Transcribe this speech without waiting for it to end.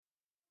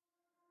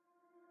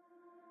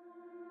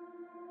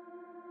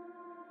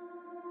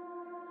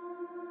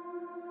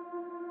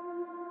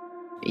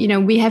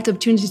we have the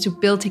opportunity to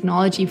build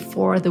technology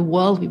for the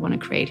world we want to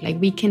create. Like,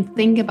 we can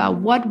think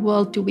about what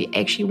world do we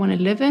actually want to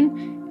live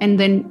in, and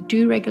then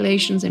do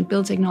regulations and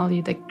build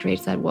technology that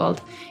creates that world.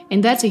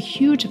 And that's a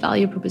huge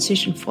value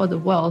proposition for the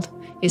world,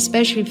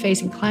 especially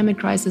facing climate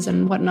crisis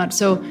and whatnot.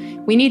 So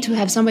we need to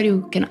have somebody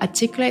who can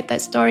articulate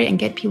that story and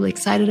get people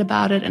excited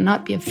about it and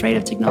not be afraid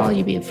of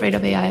technology, be afraid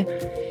of AI.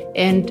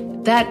 And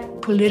that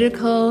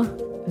political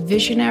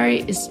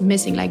visionary is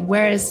missing. Like,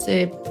 where is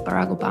the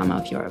Barack Obama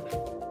of Europe?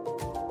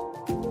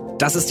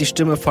 Das ist die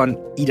Stimme von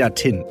Ida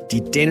Tin.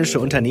 Die dänische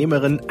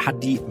Unternehmerin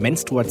hat die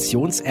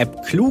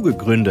Menstruations-App Clue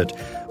gegründet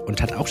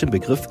und hat auch den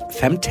Begriff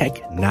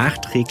Femtech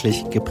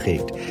nachträglich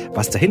geprägt.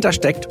 Was dahinter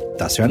steckt,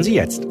 das hören Sie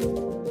jetzt.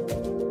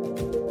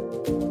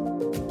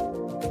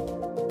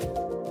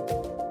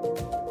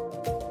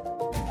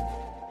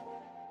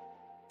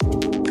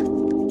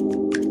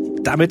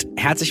 Damit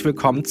herzlich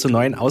willkommen zur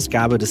neuen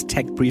Ausgabe des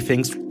Tech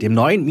Briefings, dem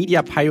neuen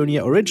Media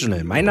Pioneer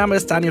Original. Mein Name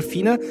ist Daniel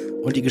Fiene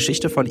und die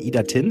Geschichte von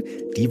Ida Tin,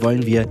 die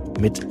wollen wir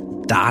mit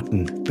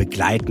Daten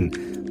begleiten.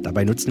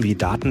 Dabei nutzen wir die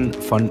Daten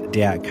von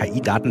der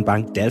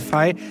KI-Datenbank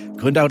Delphi.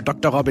 Gründer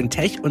Dr. Robin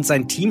Tech und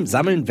sein Team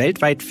sammeln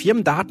weltweit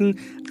Firmendaten,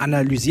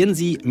 analysieren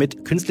sie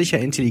mit künstlicher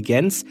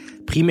Intelligenz,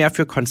 primär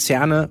für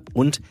Konzerne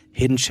und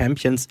Hidden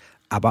Champions,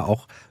 aber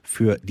auch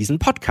für diesen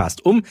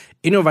Podcast, um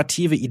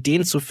innovative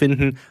Ideen zu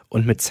finden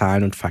und mit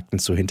Zahlen und Fakten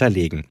zu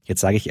hinterlegen.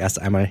 Jetzt sage ich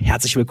erst einmal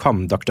herzlich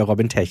willkommen, Dr.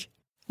 Robin Tech.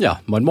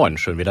 Ja, moin moin,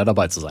 schön wieder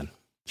dabei zu sein.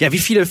 Ja, wie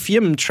viele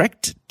Firmen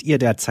trackt ihr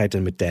derzeit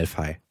denn mit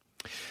Delphi?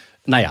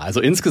 Naja, also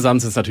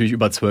insgesamt sind es natürlich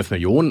über 12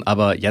 Millionen,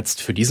 aber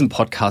jetzt für diesen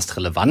Podcast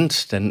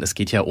relevant, denn es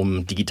geht ja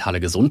um digitale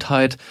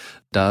Gesundheit.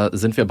 Da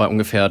sind wir bei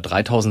ungefähr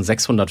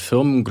 3600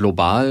 Firmen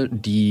global,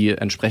 die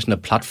entsprechende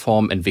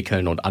Plattformen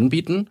entwickeln und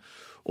anbieten.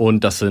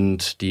 Und das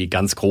sind die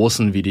ganz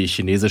großen, wie die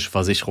chinesische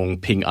Versicherung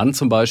Ping An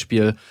zum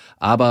Beispiel,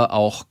 aber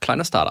auch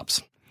kleine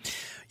Startups.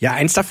 Ja,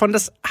 eins davon,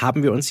 das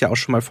haben wir uns ja auch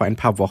schon mal vor ein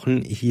paar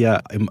Wochen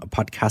hier im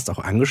Podcast auch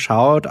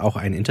angeschaut, auch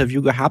ein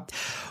Interview gehabt.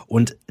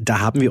 Und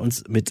da haben wir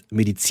uns mit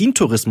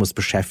Medizintourismus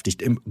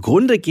beschäftigt. Im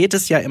Grunde geht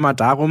es ja immer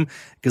darum,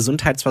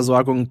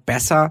 Gesundheitsversorgung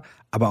besser,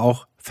 aber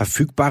auch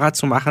verfügbarer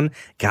zu machen.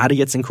 Gerade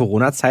jetzt in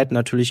Corona-Zeiten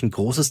natürlich ein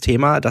großes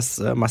Thema, das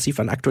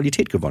massiv an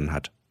Aktualität gewonnen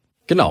hat.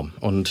 Genau.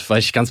 Und was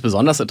ich ganz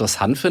besonders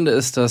interessant finde,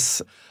 ist,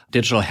 dass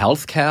Digital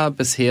Healthcare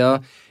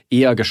bisher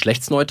eher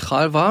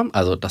geschlechtsneutral war.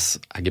 Also das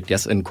ergibt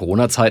jetzt in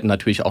Corona-Zeiten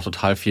natürlich auch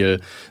total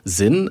viel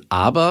Sinn.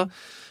 Aber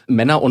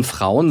Männer und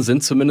Frauen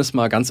sind zumindest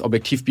mal ganz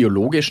objektiv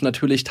biologisch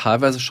natürlich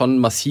teilweise schon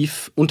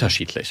massiv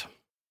unterschiedlich.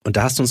 Und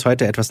da hast du uns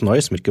heute etwas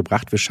Neues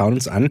mitgebracht. Wir schauen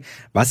uns an,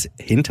 was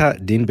hinter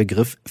den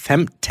Begriff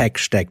Femtech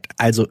steckt,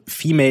 also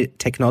Female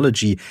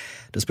Technology.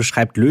 Das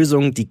beschreibt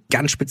Lösungen, die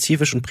ganz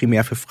spezifisch und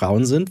primär für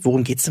Frauen sind.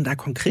 Worum geht's denn da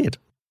konkret?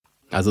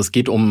 Also es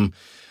geht um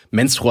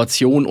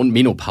Menstruation und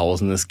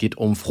Menopausen. Es geht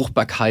um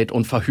Fruchtbarkeit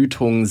und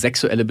Verhütung,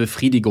 sexuelle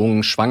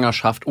Befriedigung,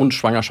 Schwangerschaft und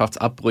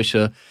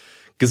Schwangerschaftsabbrüche.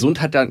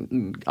 Gesundheit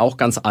dann auch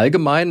ganz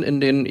allgemein in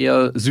den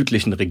eher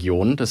südlichen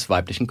Regionen des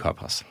weiblichen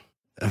Körpers.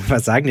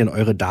 Was sagen denn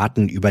eure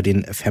Daten über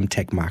den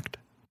Femtech-Markt?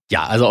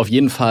 Ja, also auf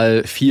jeden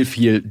Fall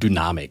viel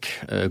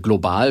Dynamik.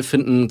 Global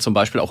finden zum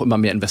Beispiel auch immer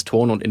mehr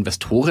Investoren und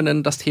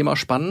Investorinnen das Thema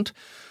spannend.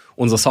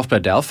 Unsere Software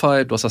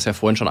Delphi, du hast das ja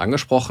vorhin schon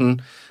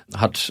angesprochen,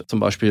 hat zum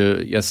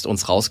Beispiel jetzt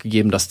uns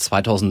rausgegeben, dass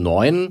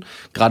 2009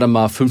 gerade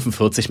mal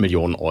 45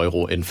 Millionen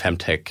Euro in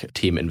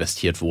Femtech-Themen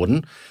investiert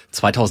wurden.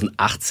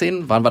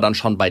 2018 waren wir dann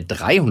schon bei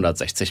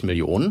 360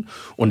 Millionen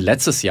und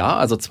letztes Jahr,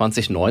 also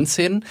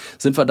 2019,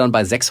 sind wir dann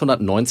bei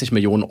 690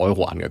 Millionen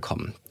Euro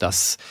angekommen.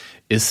 Das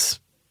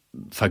ist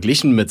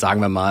verglichen mit,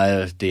 sagen wir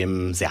mal,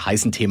 dem sehr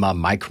heißen Thema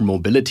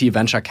Micromobility,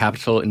 Venture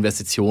Capital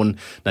Investitionen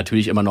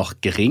natürlich immer noch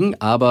gering,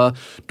 aber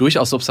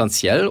durchaus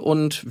substanziell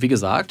und, wie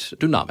gesagt,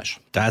 dynamisch.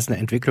 Da ist eine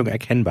Entwicklung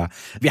erkennbar.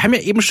 Wir haben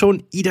ja eben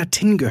schon Ida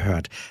Tin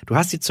gehört. Du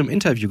hast sie zum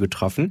Interview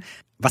getroffen.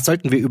 Was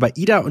sollten wir über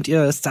Ida und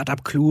ihr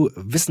Startup Clue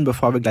wissen,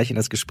 bevor wir gleich in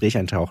das Gespräch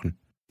eintauchen?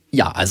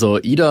 Ja, also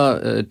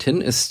Ida Tin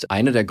ist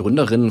eine der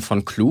Gründerinnen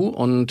von Clue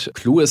und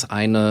Clue ist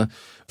eine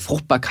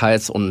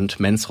Fruchtbarkeits- und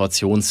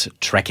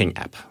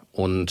Menstruations-Tracking-App.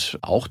 Und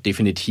auch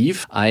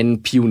definitiv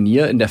ein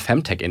Pionier in der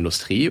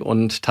Femtech-Industrie.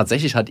 Und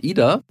tatsächlich hat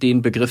Ida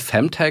den Begriff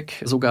Femtech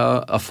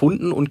sogar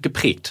erfunden und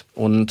geprägt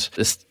und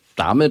ist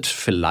damit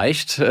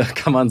vielleicht,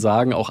 kann man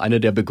sagen, auch eine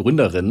der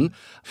Begründerinnen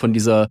von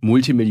dieser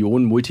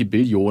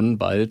Multimillionen,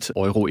 bald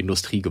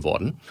Euro-Industrie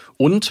geworden.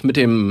 Und mit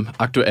dem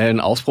aktuellen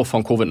Ausbruch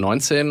von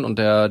Covid-19 und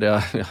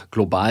der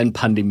globalen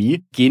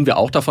Pandemie gehen wir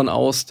auch davon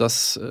aus,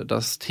 dass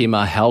das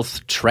Thema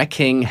Health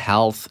Tracking,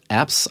 Health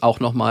Apps auch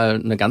nochmal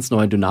eine ganz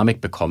neue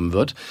Dynamik bekommen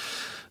wird.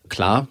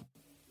 Klar,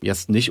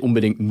 jetzt nicht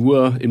unbedingt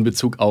nur in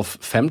Bezug auf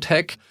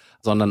Femtech,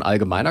 sondern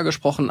allgemeiner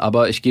gesprochen.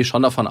 Aber ich gehe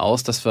schon davon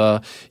aus, dass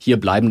wir hier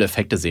bleibende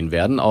Effekte sehen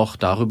werden. Auch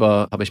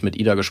darüber habe ich mit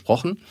Ida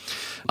gesprochen.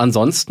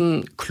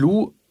 Ansonsten,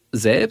 Clue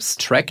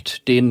selbst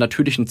trackt den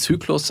natürlichen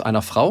Zyklus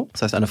einer Frau.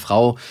 Das heißt, eine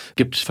Frau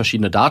gibt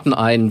verschiedene Daten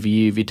ein,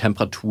 wie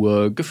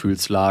Temperatur,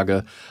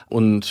 Gefühlslage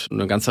und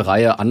eine ganze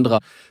Reihe anderer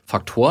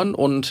Faktoren.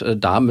 Und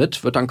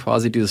damit wird dann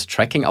quasi dieses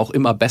Tracking auch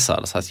immer besser.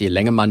 Das heißt, je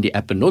länger man die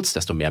App benutzt,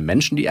 desto mehr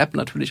Menschen die App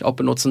natürlich auch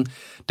benutzen,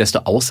 desto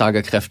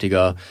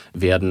aussagekräftiger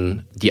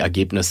werden die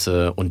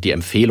Ergebnisse und die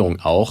Empfehlungen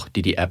auch,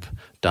 die App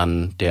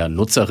dann der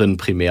Nutzerin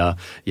primär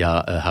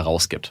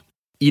herausgibt.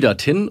 Ida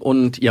Tin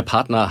und ihr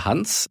Partner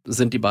Hans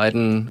sind die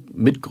beiden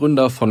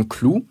Mitgründer von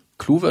Clue.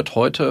 Clue wird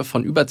heute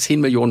von über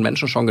 10 Millionen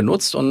Menschen schon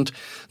genutzt und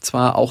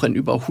zwar auch in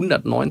über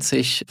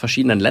 190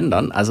 verschiedenen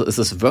Ländern. Also es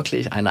ist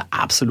wirklich eine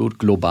absolut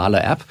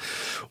globale App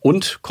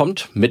und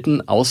kommt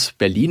mitten aus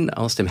Berlin,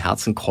 aus dem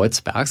Herzen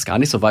Kreuzbergs, gar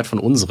nicht so weit von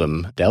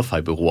unserem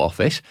Delphi-Büro auch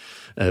weg.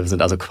 Wir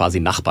sind also quasi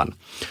Nachbarn.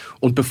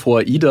 Und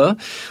bevor Ida,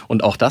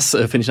 und auch das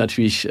finde ich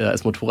natürlich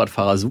als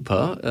Motorradfahrer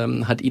super,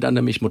 hat Ida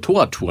nämlich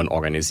Motorradtouren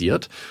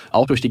organisiert,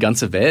 auch durch die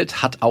ganze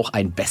Welt, hat auch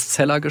einen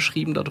Bestseller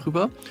geschrieben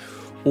darüber.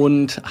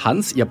 Und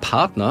Hans, ihr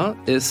Partner,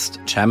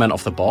 ist Chairman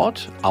of the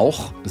Board,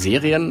 auch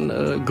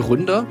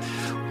Seriengründer.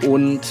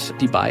 Und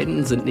die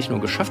beiden sind nicht nur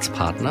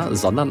Geschäftspartner,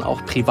 sondern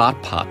auch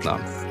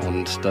Privatpartner.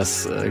 Und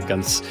das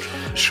ganz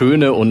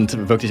Schöne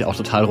und wirklich auch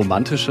total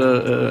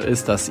Romantische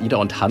ist, dass Ida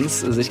und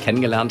Hans sich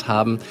kennengelernt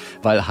haben,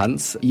 weil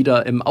Hans Ida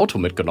im Auto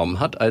mitgenommen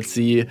hat, als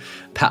sie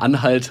per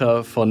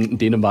Anhalter von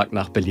Dänemark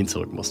nach Berlin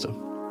zurück musste.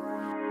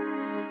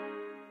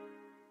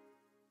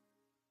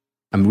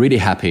 I'm really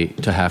happy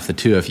to have the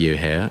two of you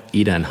here,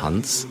 Ida and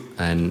Hans,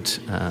 and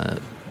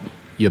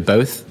you're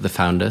both the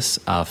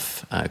founders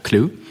of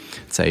Clue.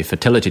 It's a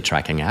fertility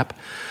tracking app.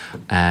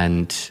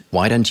 And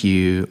why don't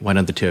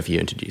the two of you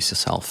introduce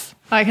yourself?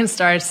 I can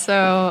start.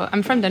 So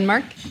I'm from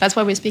Denmark. That's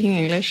why we're speaking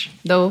English,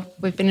 though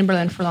we've been in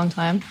Berlin for a long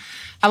time.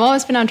 I've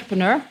always been an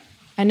entrepreneur.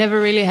 I never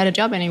really had a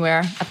job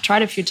anywhere. I've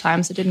tried a few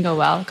times. It didn't go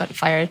well. Got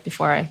fired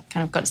before I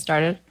kind of got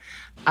started.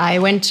 I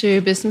went to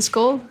business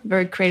school,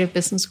 very creative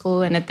business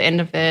school. And at the end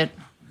of it,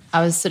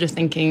 I was sort of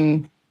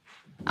thinking,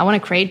 I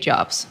want to create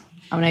jobs.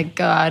 I want to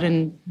go out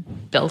and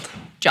build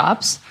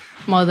jobs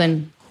more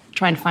than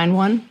try and find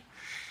one.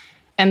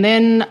 And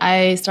then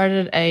I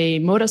started a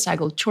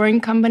motorcycle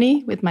touring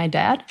company with my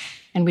dad.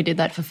 And we did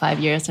that for 5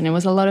 years. And it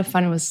was a lot of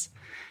fun. It was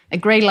a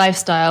great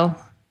lifestyle.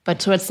 But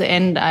towards the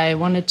end, I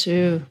wanted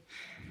to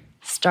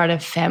start a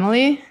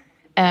family.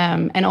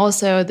 And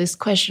also this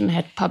question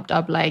had popped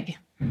up like,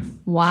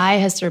 why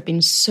has there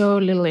been so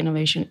little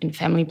innovation in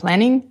family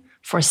planning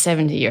for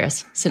 70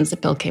 years since the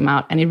pill came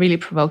out? And it really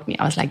provoked me.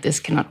 I was like, this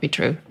cannot be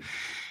true.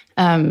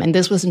 And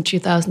this was in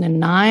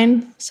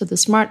 2009. So the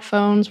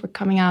smartphones were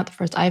coming out. The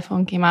first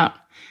iPhone came out.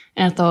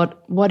 And I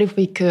thought, what if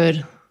we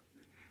could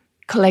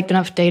collect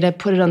enough data,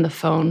 put it on the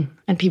phone,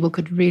 and people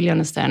could really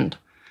understand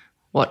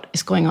what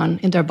is going on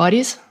in their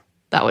bodies?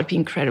 That would be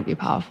incredibly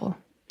powerful.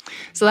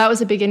 So that was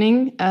the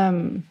beginning.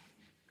 And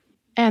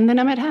then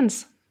I met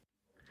Hans.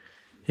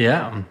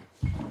 Yeah.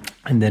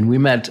 And then we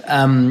met.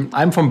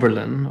 I'm from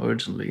Berlin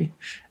originally,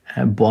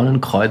 born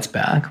in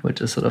Kreuzberg,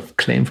 which is sort of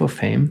claim for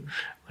fame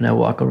when I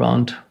walk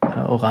around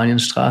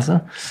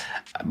Oranienstraße.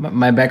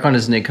 My background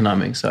is in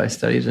economics, so I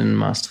studied in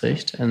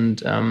Maastricht.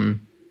 And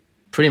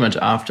pretty much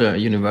after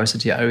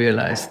university, I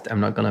realized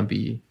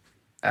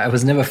I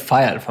was never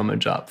fired from a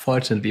job,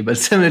 fortunately. But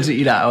similar to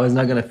Ida, I was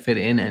not going to fit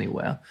in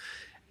anywhere.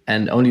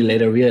 And only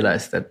later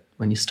realized that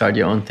when you start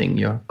your own thing,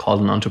 you're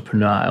called an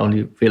entrepreneur. I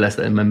only realized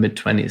that in my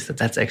mid-20s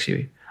that's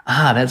actually...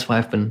 that's why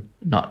I've been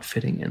not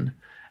fitting in.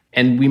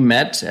 And we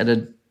met at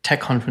a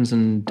tech conference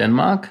in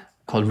Denmark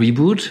called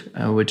Reboot,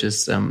 which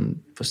was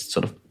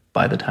sort of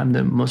by the time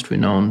the most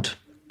renowned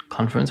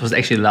conference. It was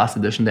actually the last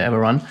edition they ever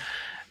run.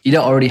 Ida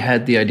already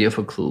had the idea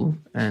for Clue,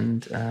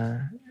 and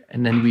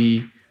then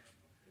we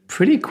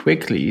pretty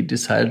quickly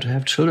decided to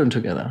have children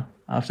together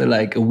after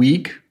like a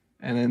week.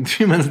 And then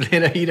 3 months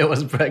later, Ida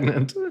was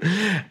pregnant.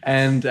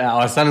 And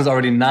our son is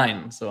already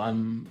 9, so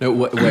I'm... No,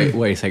 wait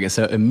a second.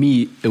 So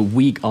a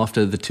week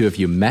after the two of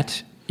you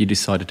met, you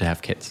decided to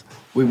have kids?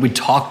 We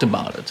talked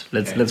about it.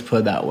 Let's put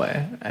it that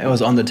way. It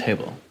was on the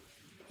table.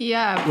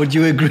 Yeah. Would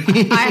you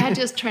agree? I had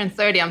just turned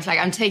 30. I was like,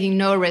 I'm taking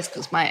no risks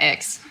with my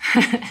ex.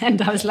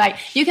 And I was like,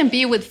 you can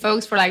be with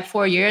folks for like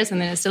 4 years and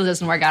then it still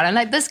doesn't work out. And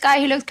like, this guy,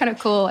 he looks kind of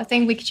cool. I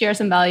think we could share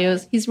some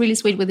values. He's really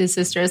sweet with his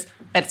sisters.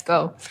 Let's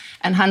go.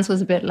 And Hans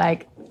was a bit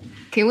like...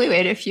 Can we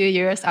wait a few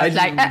years? I was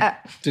like,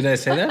 Did I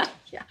say that?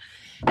 Yeah.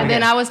 And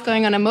then I was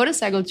going on a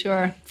motorcycle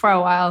tour for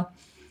a while.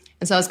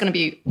 And so I was going to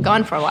be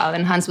gone for a while.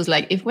 And Hans was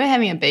like, if we're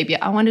having a baby,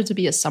 I want it to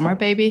be a summer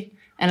baby.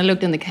 And I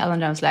looked in the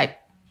calendar. I was like,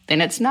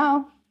 then it's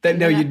now.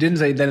 No, you didn't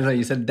say then it's now.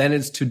 You said then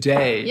it's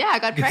today. Yeah, I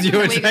got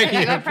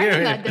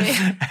pregnant that day.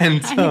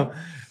 And so,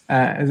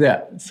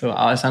 so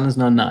our son is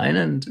now 9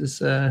 and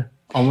is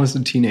almost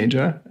a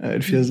teenager,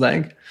 it feels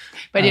like.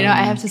 But,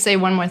 I have to say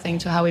one more thing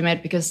to how we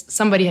met, because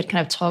somebody had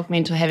kind of talked me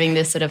into having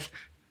this sort of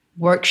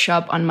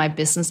workshop on my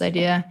business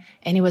idea.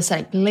 And it was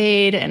like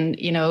late and,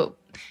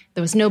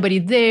 there was nobody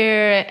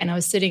there, and I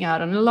was sitting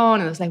out on the lawn,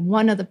 and there was like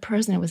one other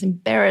person. It was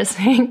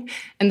embarrassing.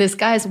 And this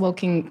guy's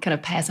walking kind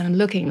of past, and I'm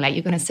looking like,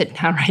 you're going to sit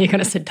down, right? You're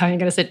going to sit down, you're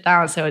going to sit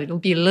down. So it'll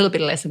be a little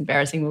bit less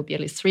embarrassing. We'll be at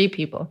least 3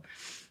 people.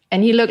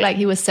 And he looked like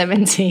he was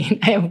 17.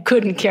 I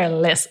couldn't care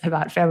less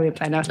about family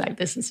planning. I was like,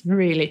 this is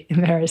really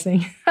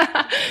embarrassing.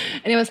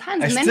 And it was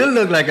Hans. I still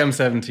look like I'm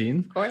 17.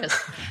 Of course.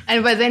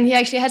 But then he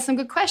actually had some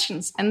good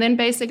questions. And then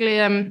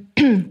basically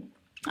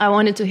I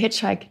wanted to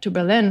hitchhike to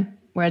Berlin,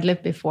 where I'd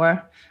lived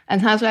before.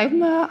 And I was like,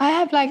 no,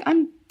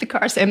 the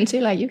car's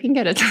empty, like you can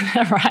get it to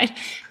the right.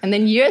 And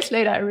then years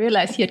later, I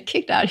realized he had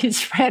kicked out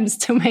his friends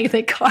to make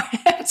the car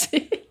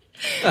empty.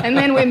 And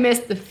then we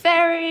missed the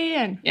ferry,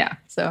 and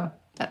so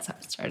that's how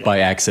it started. By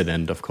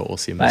accident, of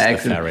course, you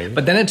missed the ferry.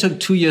 But then it took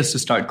 2 years to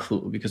start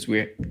Clue, because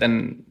we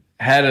then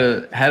had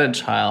a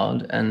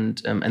child, and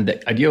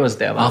the idea was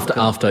there.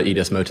 After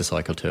Ida's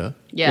motorcycle tour?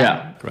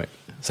 Yeah. Great.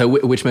 So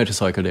which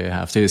motorcycle do you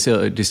have? Do you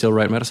still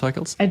ride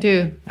motorcycles? I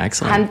do.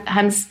 Excellent.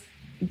 Hans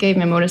gave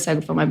me a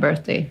motorcycle for my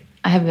birthday.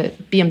 I have a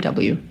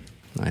BMW.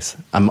 Nice.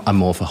 I'm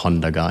more of a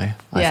Honda guy.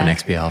 I have an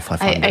XPR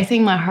 500. I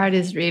think my heart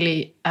is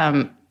really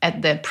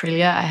at the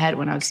Aprilia I had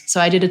when I was... So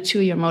I did a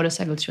 2-year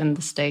motorcycle tour in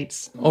the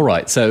States. All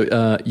right.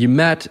 So you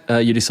met,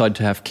 you decided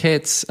to have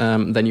kids,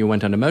 then you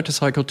went on a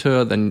motorcycle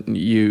tour, then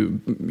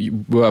you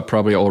were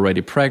probably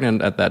already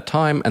pregnant at that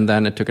time, and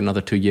then it took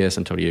another 2 years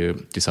until you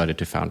decided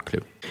to found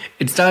Clue.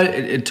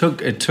 It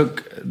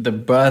took the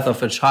birth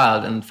of a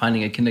child and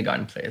finding a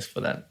kindergarten place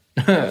for that.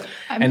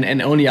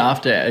 and only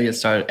after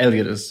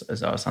Elliot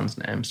is our son's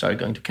name, started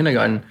going to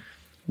kindergarten,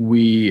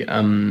 we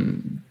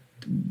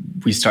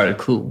started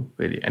Clue,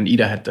 really. And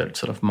Ida had that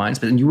sort of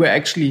mindset. And you were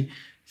actually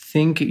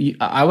thinking,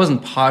 I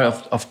wasn't part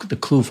of the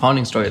Clue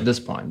founding story at this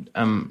point.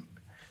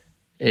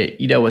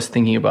 Ida was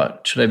thinking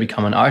about, should I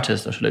become an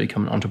artist or should I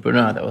become an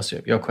entrepreneur? That was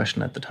your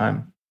question at the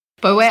time.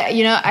 But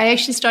I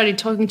actually started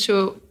talking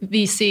to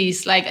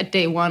VCs like at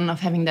day one of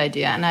having the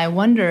idea. And I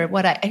wonder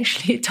what I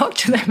actually talked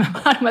to them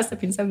about. It must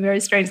have been some very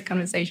strange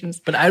conversations.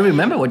 But I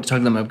remember what you talked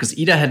to them about, because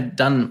Ida had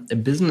done a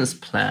business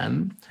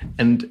plan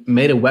and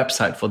made a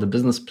website for the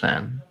business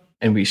plan.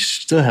 And we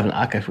still have an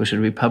archive. We should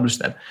republish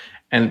that.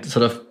 And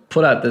sort of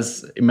put out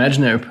this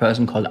imaginary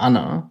person called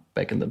Anna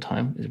back in the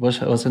time. Was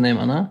her name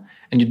Anna?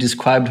 And you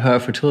described her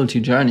fertility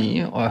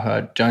journey, or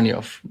her journey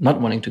of not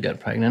wanting to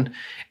get pregnant.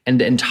 And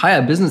the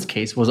entire business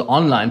case was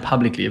online,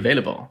 publicly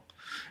available.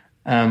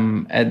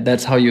 And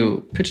that's how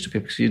you pitch to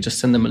people. So you just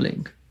send them a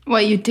link.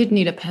 Well, you did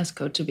need a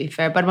passcode, to be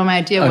fair. But my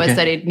idea was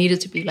that it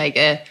needed to be like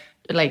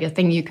a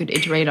thing you could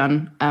iterate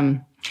on.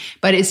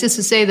 But it's just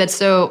to say that,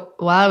 so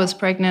while I was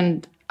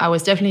pregnant, I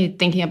was definitely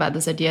thinking about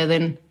this idea,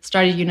 then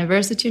started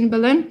university in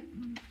Berlin.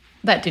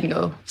 That didn't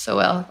go so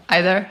well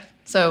either.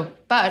 So,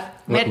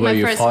 but were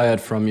you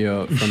fired from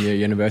your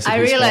university? I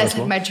realized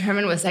that my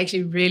German was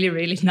actually really,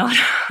 really not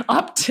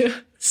up to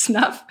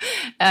snuff.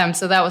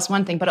 So that was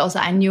one thing. But also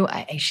I knew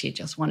I actually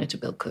just wanted to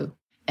build Clue.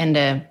 And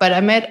but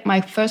I met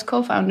my first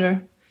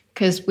co-founder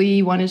because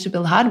we wanted to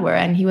build hardware.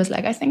 And he was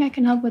like, I think I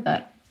can help with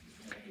that.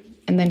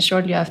 And then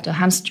shortly after,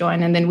 Hans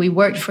joined. And then we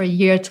worked for a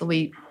year till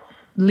we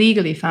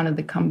legally founded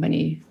the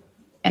company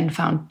and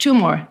found 2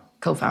 more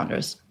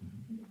co-founders.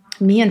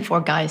 Me and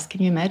 4 guys.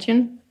 Can you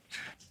imagine?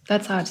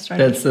 That's how it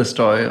started. That's the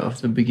story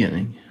of the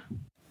beginning.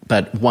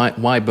 But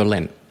why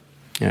Berlin?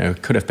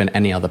 It could have been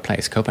any other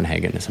place.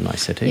 Copenhagen is a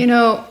nice city.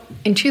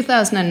 In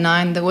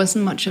 2009, there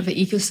wasn't much of an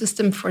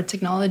ecosystem for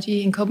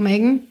technology in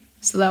Copenhagen.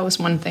 So that was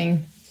one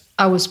thing.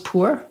 I was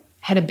poor,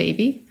 had a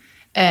baby,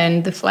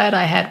 and the flat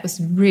I had was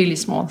really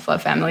small for a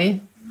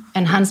family.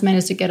 And Hans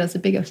managed to get us a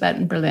bigger flat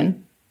in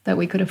Berlin that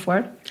we could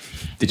afford.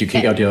 Did you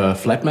kick out your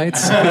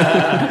flatmates?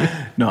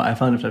 No, I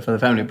found a flat for the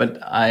family,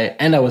 but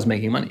I was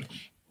making money.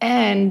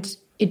 And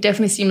it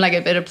definitely seemed like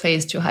a better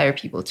place to hire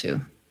people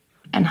to.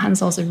 And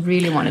Hans also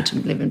really wanted to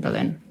live in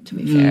Berlin, to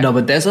be fair. No,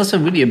 but there's also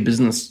really a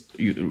business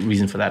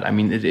reason for that. I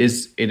mean, it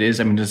is.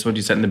 I mean, that's what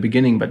you said in the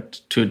beginning,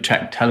 but to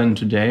attract talent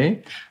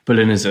today,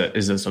 Berlin is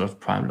a sort of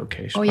prime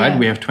location, right?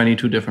 We have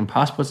 22 different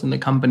passports in the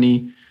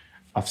company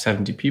of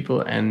 70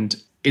 people, and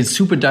it's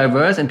super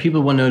diverse, and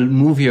people want to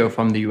move here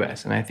from the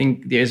US. And I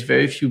think there's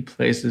very few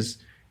places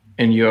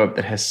in Europe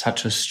that has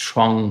such a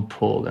strong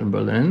pull in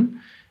Berlin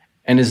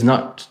and is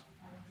not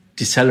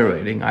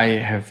decelerating.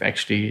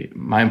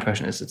 My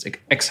impression is it's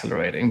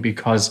accelerating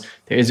because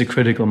there is a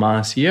critical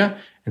mass here.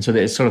 And so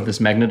there's sort of this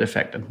magnet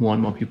effect that more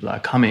and more people are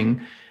coming.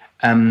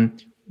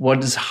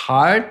 What is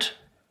hard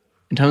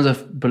in terms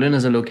of Berlin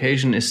as a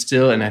location is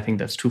still, and I think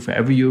that's true for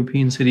every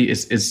European city,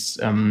 is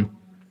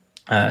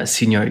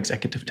senior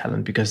executive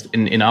talent. Because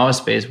in our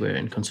space, we're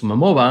in consumer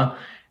mobile,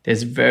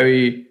 there's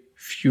very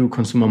few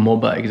consumer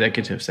mobile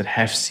executives that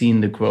have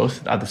seen the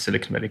growth that other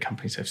Silicon Valley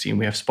companies have seen.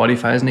 We have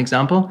Spotify as an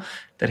example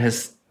that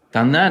has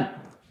done that,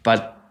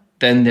 but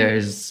then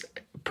there's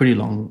a pretty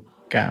long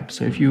gap.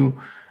 So if you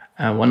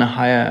want to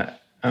hire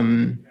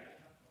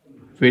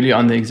really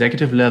on the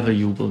executive level,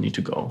 you will need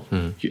to go.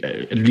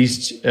 At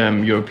least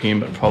European,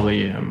 but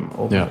probably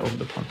over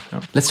the pond.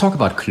 Yeah. Let's talk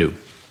about Clue.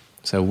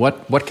 So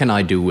what can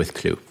I do with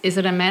Clue? Is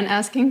it a man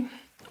asking?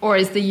 Or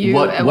is the you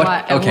Okay,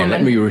 woman?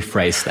 let me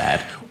rephrase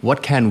that.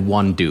 What can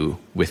one do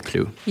with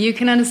Clue? You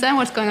can understand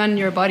what's going on in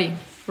your body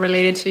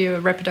related to your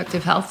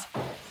reproductive health,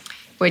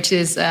 which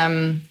is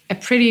a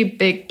pretty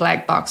big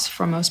black box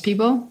for most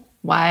people.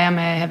 Why am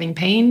I having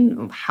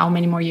pain? How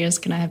many more years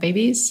can I have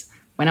babies?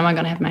 When am I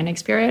going to have my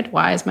next period?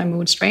 Why is my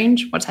mood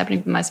strange? What's happening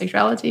with my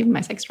sexuality,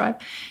 my sex drive?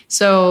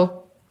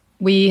 So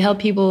we help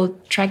people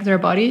track their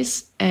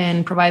bodies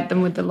and provide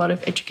them with a lot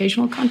of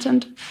educational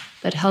content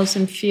that helps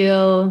them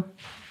feel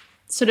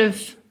sort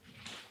of,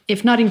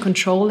 if not in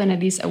control, then at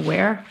least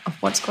aware of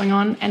what's going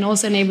on, and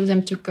also enables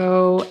them to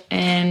go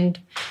and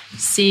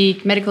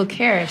seek medical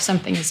care if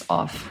something is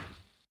off.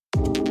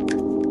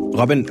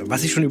 Robin,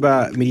 was ich schon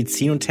über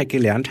Medizin und Tech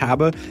gelernt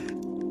habe,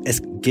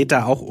 es geht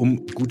da auch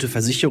um gute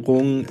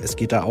Versicherungen, es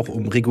geht da auch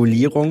um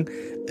Regulierung.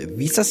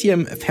 Wie ist das hier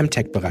im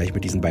Femtech-Bereich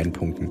mit diesen beiden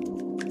Punkten?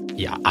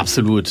 Ja,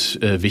 absolut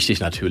wichtig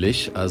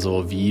natürlich.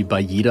 Also wie bei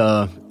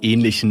jeder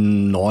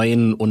ähnlichen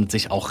neuen und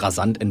sich auch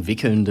rasant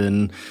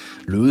entwickelnden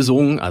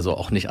Lösung, also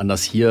auch nicht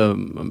anders hier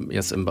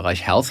jetzt im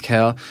Bereich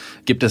Healthcare,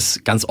 gibt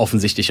es ganz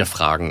offensichtliche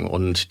Fragen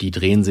und die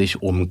drehen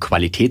sich um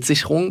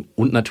Qualitätssicherung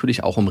und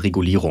natürlich auch um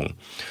Regulierung.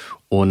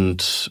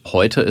 Und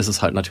heute ist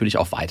es halt natürlich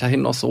auch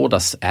weiterhin noch so,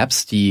 dass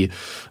Apps, die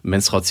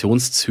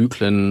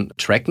Menstruationszyklen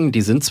tracken,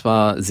 die sind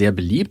zwar sehr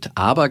beliebt,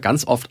 aber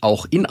ganz oft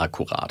auch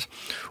inakkurat.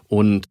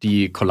 Und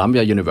die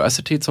Columbia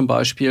University zum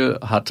Beispiel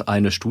hat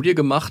eine Studie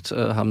gemacht,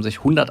 haben sich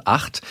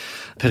 108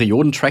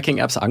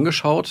 Perioden-Tracking-Apps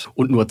angeschaut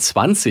und nur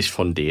 20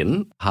 von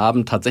denen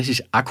haben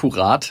tatsächlich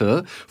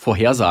akkurate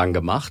Vorhersagen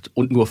gemacht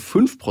und nur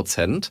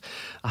 5%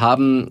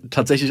 haben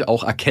tatsächlich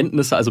auch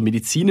Erkenntnisse, also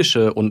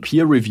medizinische und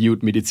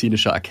peer-reviewed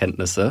medizinische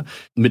Erkenntnisse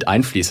mit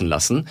einfließen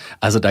lassen.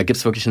 Also da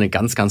gibt's wirklich eine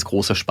ganz, ganz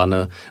große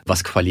Spanne,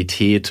 was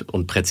Qualität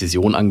und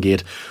Präzision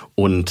angeht.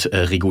 Und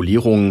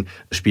Regulierung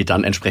spielt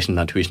dann entsprechend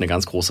natürlich eine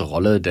ganz große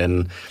Rolle,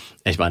 denn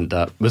ich meine,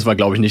 da müssen wir,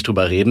 glaube ich, nicht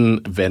drüber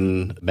reden,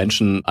 wenn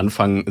Menschen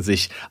anfangen,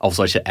 sich auf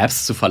solche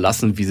Apps zu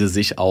verlassen, wie sie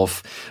sich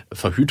auf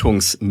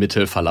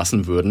Verhütungsmittel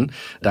verlassen würden,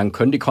 dann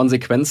können die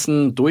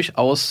Konsequenzen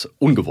durchaus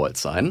ungewollt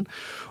sein.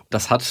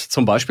 Das hat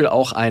zum Beispiel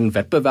auch ein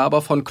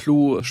Wettbewerber von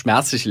Clue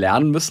schmerzlich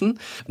lernen müssen.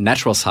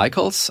 Natural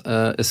Cycles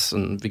ist,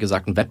 wie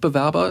gesagt, ein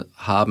Wettbewerber,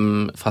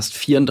 haben fast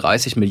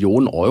 34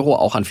 Millionen Euro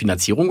auch an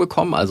Finanzierung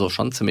bekommen, also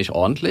schon ziemlich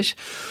ordentlich.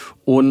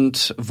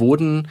 Und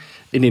wurden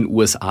in den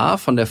USA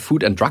von der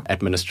Food and Drug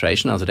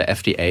Administration, also der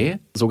FDA,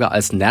 sogar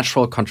als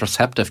Natural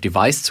Contraceptive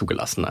Device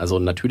zugelassen, also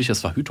ein natürliches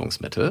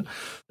Verhütungsmittel.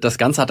 Das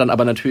Ganze hat dann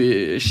aber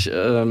natürlich,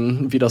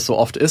 wie das so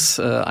oft ist,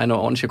 eine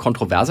ordentliche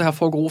Kontroverse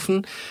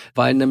hervorgerufen,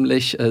 weil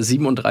nämlich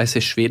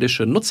 37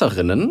 schwedische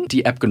Nutzerinnen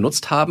die App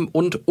genutzt haben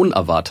und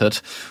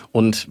unerwartet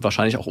und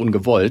wahrscheinlich auch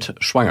ungewollt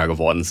schwanger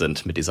geworden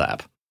sind mit dieser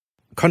App.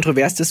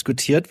 Kontrovers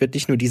diskutiert wird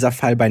nicht nur dieser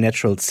Fall bei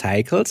Natural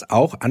Cycles,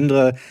 auch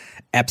andere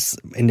Apps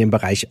in dem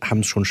Bereich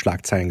haben schon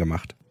Schlagzeilen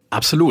gemacht.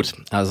 Absolut.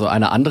 Also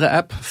eine andere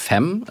App,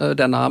 Fem,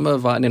 der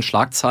Name, war in den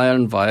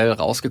Schlagzeilen, weil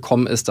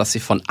rausgekommen ist, dass sie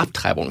von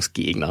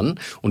Abtreibungsgegnern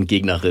und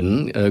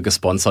Gegnerinnen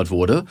gesponsert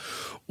wurde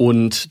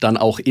und dann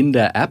auch in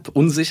der App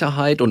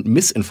Unsicherheit und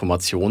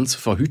Missinformationen zu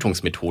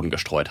Verhütungsmethoden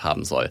gestreut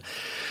haben soll.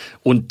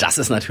 Und das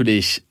ist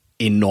natürlich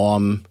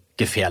enorm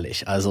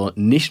gefährlich. Also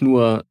nicht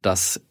nur,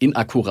 dass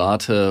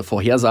inakkurate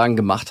Vorhersagen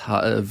gemacht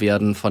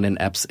werden von den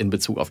Apps in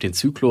Bezug auf den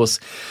Zyklus,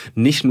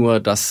 nicht nur,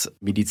 dass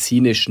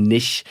medizinisch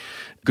nicht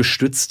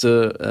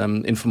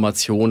gestützte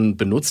Informationen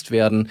benutzt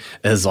werden,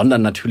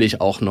 sondern natürlich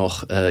auch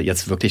noch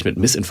jetzt wirklich mit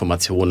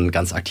Missinformationen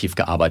ganz aktiv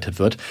gearbeitet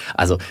wird.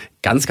 Also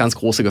ganz, ganz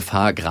große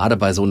Gefahr, gerade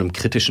bei so einem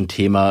kritischen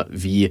Thema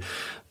wie,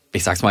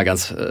 ich sag's mal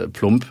ganz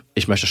plump,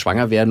 ich möchte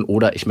schwanger werden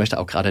oder ich möchte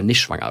auch gerade nicht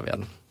schwanger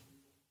werden.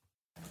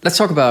 Let's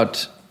talk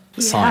about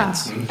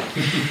science.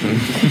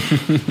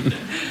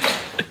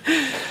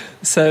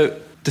 So,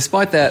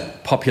 despite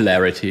that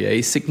popularity,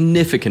 a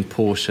significant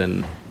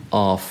portion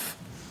of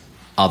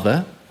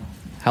other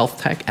health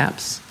tech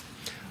apps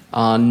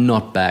are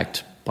not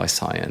backed by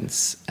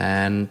science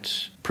and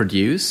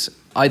produce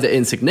either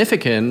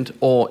insignificant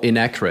or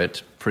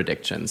inaccurate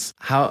predictions.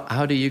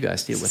 How do you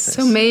guys deal with this?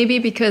 So maybe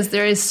because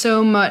there is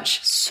so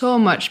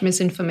much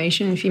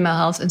misinformation in female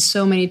health and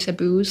so many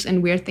taboos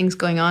and weird things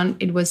going on,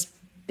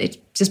 it's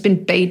just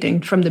been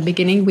baiting from the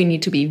beginning. We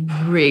need to be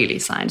really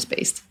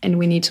science-based and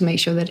we need to make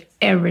sure that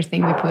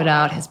everything we put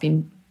out has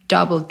been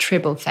double,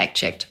 triple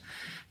fact-checked.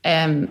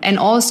 And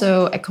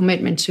also a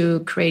commitment to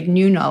create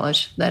new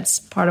knowledge.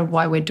 That's part of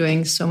why we're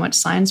doing so much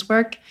science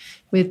work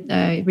with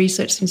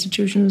research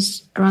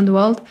institutions around the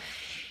world.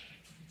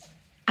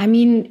 I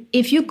mean,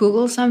 if you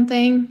Google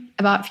something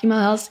about female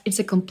health, it's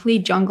a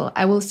complete jungle.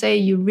 I will say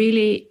you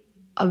really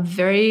are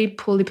very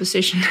poorly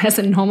positioned as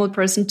a normal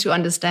person to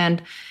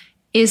understand,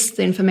 is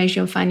the information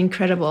you're finding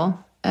credible?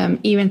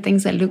 Even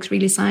things that look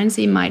really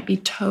sciencey might be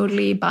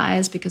totally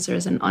biased because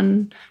there's an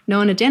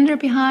unknown agenda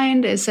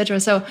behind, etc.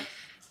 So,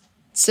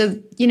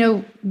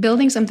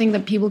 building something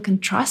that people can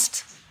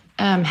trust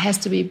has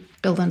to be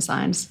built on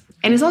science.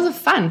 And it's also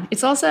fun.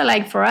 It's also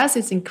like, for us,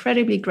 it's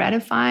incredibly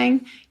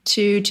gratifying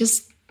to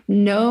just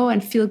know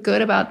and feel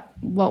good about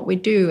what we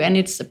do. And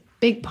it's a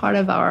big part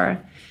of our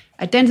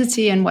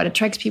identity and what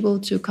attracts people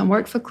to come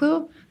work for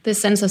Clue. This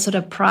sense of sort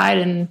of pride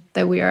in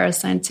that we are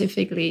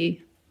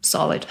scientifically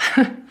solid.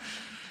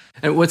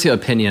 And what's your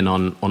opinion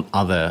on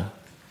other,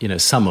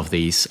 some of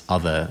these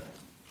other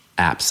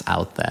apps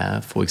out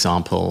there? For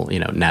example,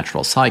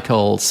 Natural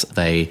Cycles,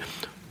 they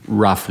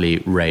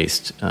roughly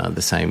raised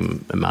the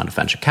same amount of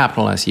venture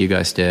capital as you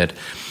guys did.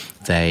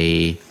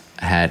 They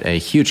had a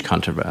huge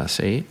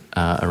controversy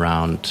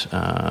around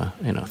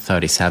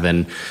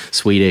 37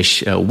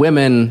 Swedish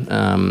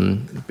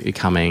women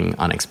becoming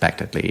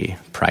unexpectedly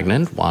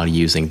pregnant while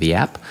using the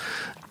app.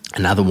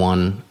 Another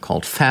one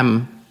called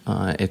Fem.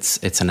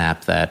 It's an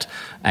app that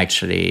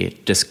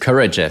actually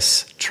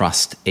discourages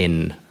trust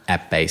in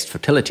app-based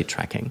fertility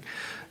tracking.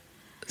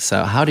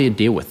 So how do you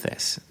deal with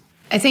this?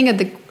 I think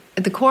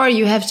at the core,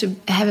 you have to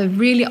have a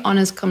really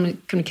honest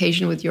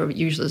communication with your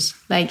users.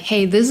 Like,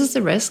 hey, this is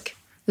the risk,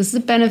 this is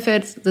the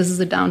benefits, this is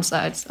the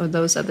downsides, or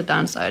those are the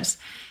downsides.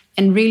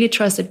 And really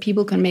trust that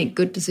people can make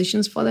good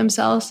decisions for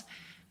themselves.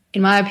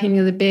 In my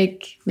opinion, the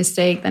big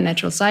mistake that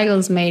Natural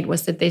Cycles made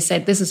was that they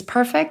said, this is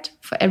perfect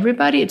for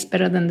everybody, it's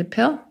better than the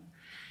pill.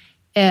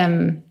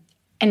 And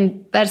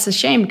that's a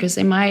shame because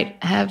they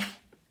might have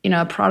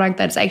a product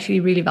that's actually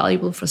really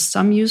valuable for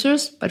some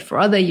users, but for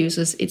other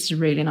users, it's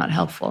really not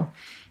helpful.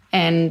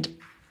 And,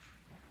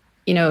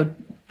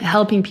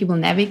 helping people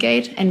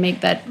navigate and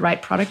make that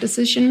right product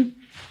decision,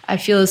 I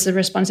feel is a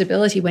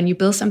responsibility when you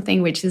build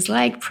something which is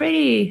like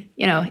pretty,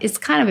 it's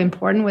kind of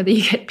important whether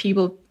you get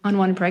people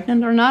unwanted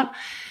pregnant or not.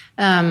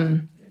 So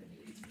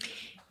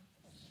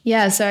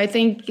I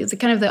think it's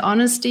kind of the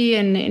honesty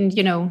and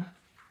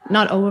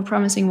not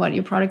over-promising what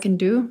your product can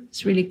do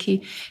is really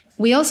key.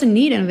 We also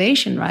need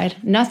innovation, right?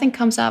 Nothing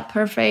comes out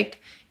perfect.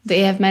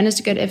 They have managed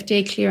to get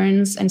FDA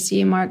clearance and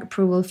CE mark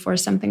approval for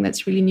something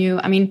that's really new.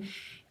 I mean,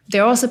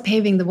 they're also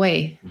paving the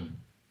way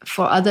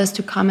for others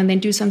to come and then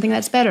do something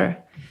that's better.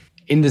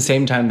 In the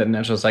same time that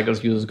Natural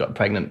Cycles users got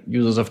pregnant,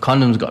 users of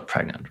condoms got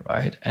pregnant,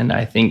 right? And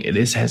I think it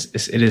is,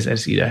 as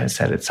Ida has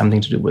said, it's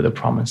something to do with the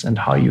promise and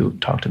how you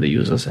talk to the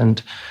users.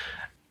 And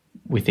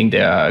we think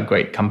they are a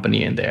great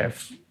company, and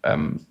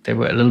they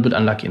were a little bit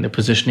unlucky in the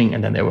positioning,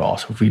 and then they were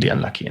also really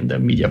unlucky in the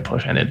media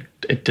push, and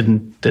it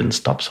didn't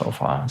stop so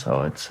far.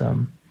 So it's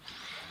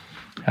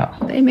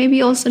They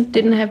maybe also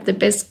didn't have the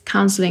best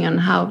counseling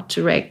on how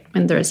to react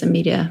when there is a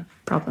media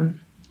problem.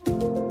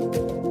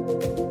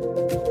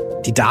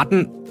 Die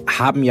Daten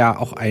haben ja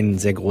auch einen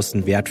sehr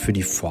großen Wert für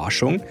die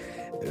Forschung.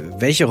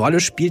 Welche Rolle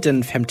spielt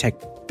denn Femtech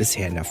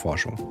bisher in der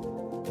Forschung?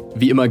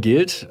 Wie immer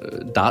gilt,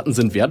 Daten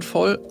sind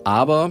wertvoll,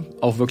 aber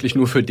auch wirklich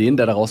nur für den,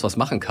 der daraus was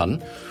machen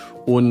kann.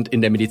 Und in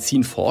der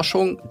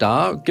Medizinforschung,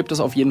 da gibt es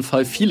auf jeden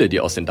Fall viele,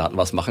 die aus den Daten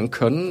was machen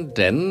können,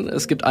 denn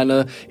es gibt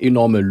eine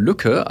enorme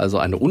Lücke, also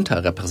eine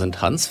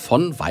Unterrepräsentanz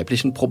von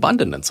weiblichen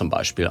Probandinnen zum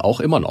Beispiel,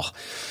 auch immer noch.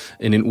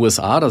 In den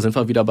USA, da sind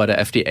wir wieder bei der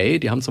FDA,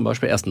 die haben zum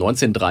Beispiel erst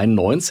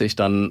 1993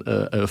 dann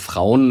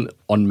Frauen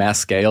on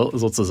mass scale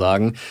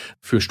sozusagen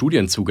für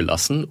Studien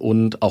zugelassen.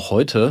 Und auch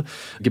heute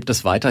gibt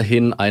es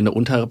weiterhin eine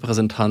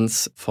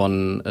Unterrepräsentanz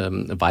von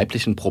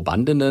weiblichen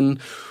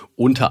Probandinnen,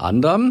 unter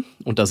anderem,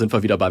 und da sind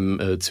wir wieder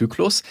beim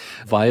Zyklus,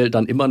 weil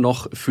dann immer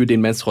noch für den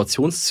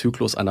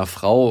Menstruationszyklus einer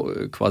Frau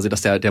quasi,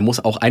 dass der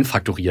muss auch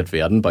einfaktoriert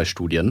werden bei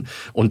Studien.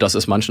 Und das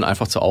ist manchen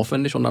einfach zu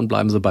aufwendig und dann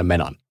bleiben sie bei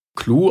Männern.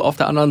 Clue auf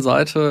der anderen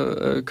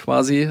Seite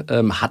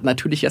hat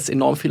natürlich jetzt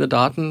enorm viele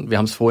Daten. Wir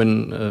haben es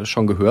vorhin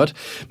schon gehört.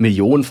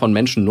 Millionen von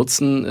Menschen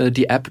nutzen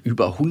die App,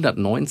 über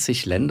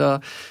 190 Länder,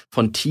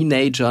 von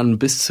Teenagern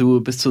bis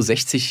zu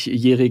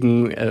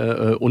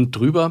 60-Jährigen und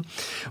drüber.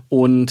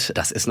 Und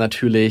das ist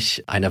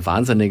natürlich eine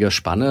wahnsinnige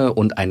Spanne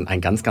und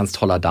ein ganz, ganz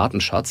toller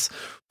Datenschatz.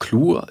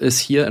 Clue ist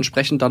hier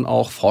entsprechend dann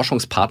auch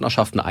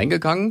Forschungspartnerschaften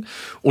eingegangen,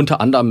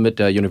 unter anderem mit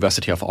der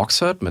University of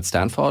Oxford, mit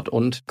Stanford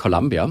und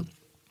Columbia.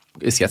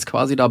 Ist jetzt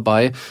quasi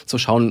dabei zu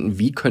schauen,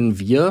 wie können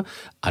wir,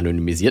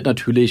 anonymisiert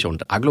natürlich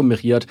und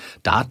agglomeriert,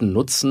 Daten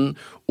nutzen,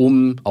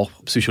 um auch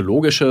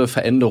psychologische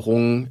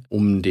Veränderungen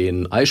um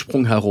den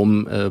Eisprung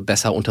herum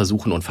besser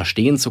untersuchen und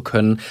verstehen zu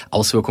können,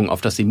 Auswirkungen auf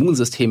das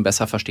Immunsystem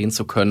besser verstehen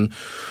zu können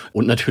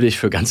und natürlich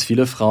für ganz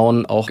viele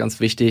Frauen auch ganz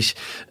wichtig,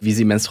 wie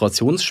sie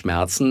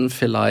Menstruationsschmerzen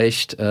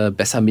vielleicht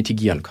besser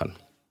mitigieren können.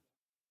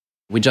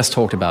 We just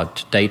talked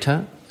about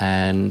data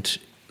and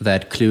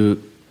that Clue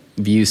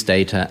views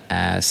data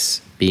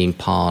as being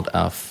part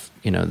of,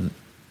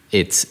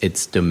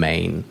 its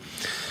domain.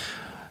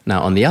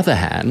 Now, on the other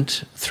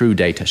hand, through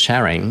data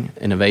sharing,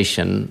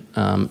 innovation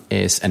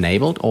is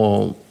enabled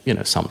or,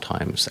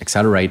 sometimes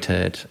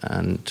accelerated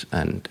and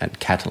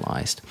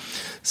catalyzed.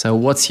 So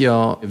what's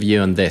your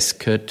view on this?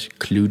 Could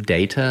Clue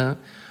data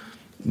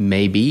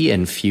maybe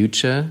in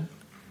future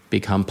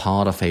become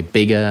part of a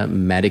bigger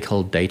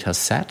medical data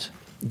set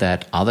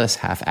that others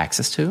have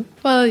access to?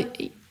 Well,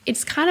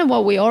 it's kind of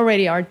what we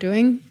already are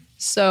doing.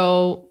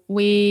 So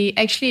we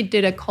actually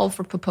did a call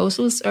for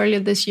proposals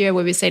earlier this year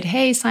where we said,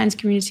 hey, science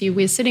community,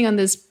 we're sitting on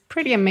this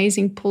pretty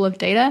amazing pool of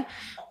data.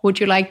 Would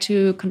you like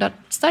to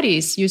conduct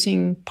studies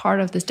using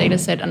part of this data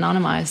set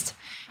anonymized,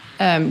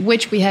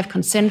 which we have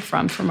consent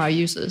from our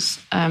users?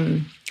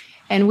 And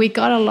And we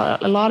got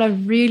a lot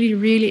of really,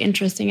 really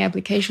interesting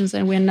applications.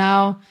 And we're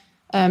now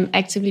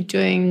actively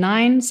doing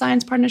 9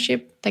 science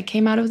partnerships that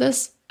came out of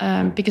this.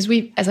 Because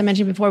we, as I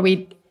mentioned before,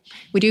 we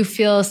do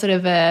feel sort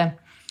of a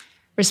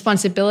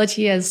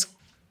responsibility as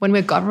when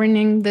we're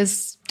governing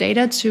this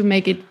data to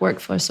make it work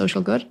for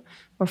social good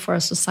or for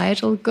a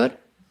societal good,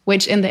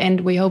 which in the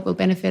end we hope will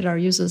benefit our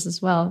users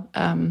as well.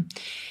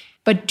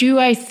 But do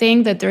I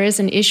think that there is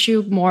an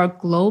issue more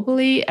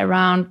globally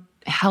around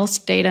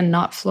health data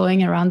not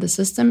flowing around the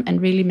system and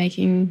really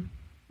making,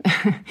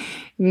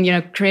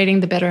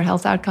 creating the better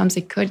health outcomes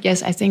it could?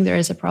 Yes, I think there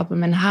is a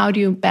problem. And how do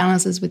you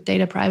balance this with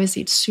data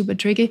privacy? It's super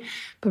tricky.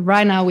 But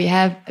right now we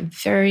have a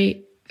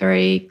very,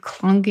 very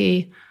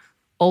clunky,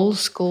 old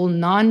school,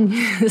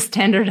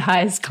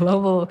 non-standardized,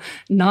 global,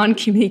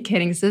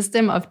 non-communicating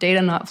system of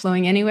data not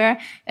flowing anywhere.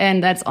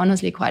 And that's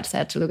honestly quite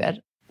sad to look at.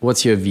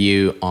 What's your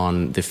view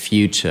on the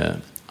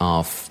future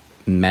of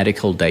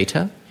medical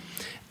data,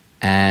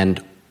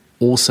 and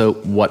also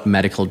what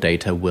medical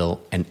data will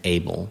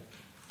enable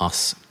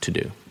us to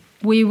do?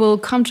 We will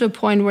come to a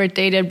point where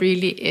data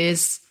really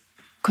is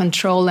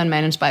controlled and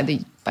managed by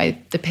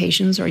the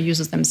patients or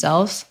users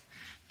themselves.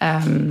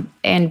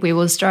 And we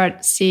will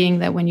start seeing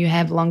that when you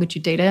have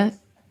longitude data,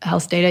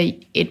 health data,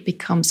 it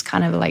becomes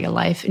kind of like a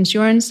life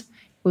insurance.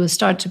 We will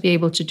start to be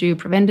able to do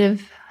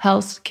preventive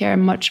health care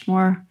much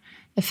more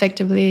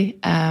effectively.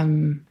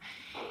 And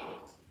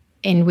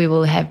we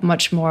will have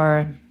much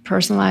more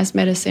personalized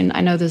medicine.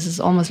 I know this is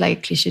almost like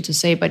a cliche to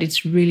say, but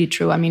it's really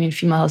true. I mean, in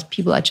female health,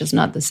 people are just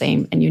not the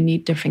same, and you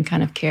need different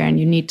kind of care, and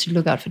you need to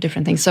look out for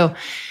different things. So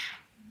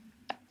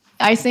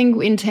I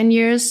think in 10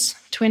 years,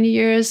 20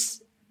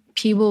 years,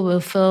 people will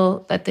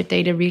feel that the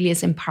data really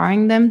is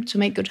empowering them to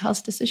make good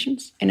health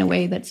decisions in a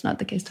way that's not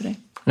the case today.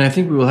 And I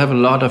think we will have a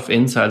lot of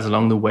insights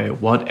along the way,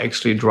 what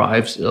actually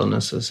drives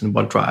illnesses and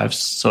what drives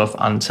sort of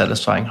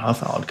unsatisfying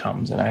health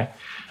outcomes. And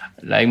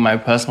my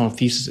personal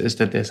thesis is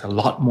that there's a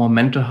lot more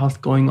mental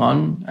health going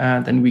on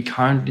than we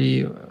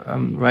currently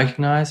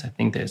recognize. I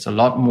think there's a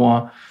lot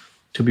more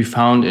to be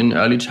found in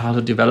early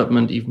childhood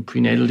development, even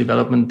prenatal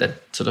development, that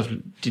sort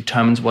of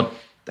determines what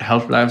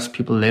health lives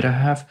people later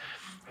have.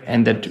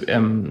 And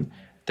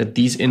that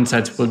these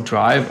insights will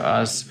drive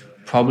us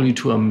probably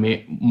to a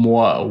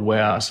more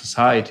aware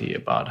society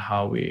about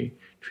how we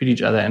treat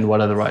each other and what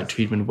are the right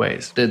treatment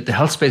ways. The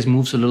health space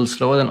moves a little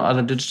slower than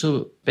other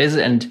digital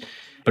spaces,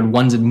 but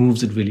once it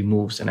moves, it really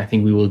moves. And I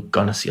think we will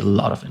gonna see a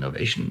lot of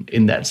innovation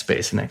in that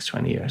space in the next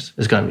 20 years.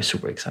 It's gonna be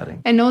super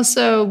exciting. And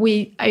also,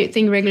 I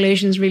think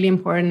regulation is really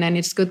important, and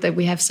it's good that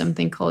we have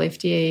something called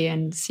FDA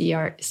and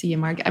CE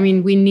mark. I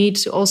mean, we need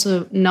to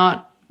also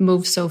not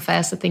move so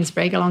fast that things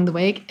break along the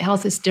way.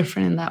 Health is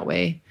different in that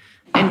way.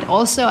 And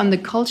also on the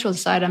cultural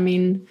side, I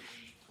mean,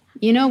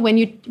 when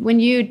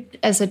you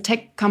as a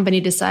tech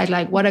company decide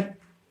like what a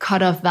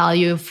cutoff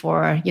value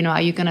for,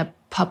 are you going to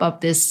pop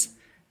up this,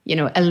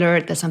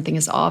 alert that something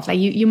is off? Like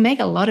you make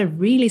a lot of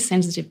really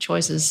sensitive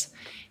choices,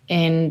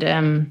 and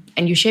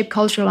you shape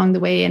culture along the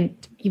way, and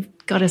you've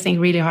got to think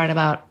really hard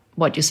about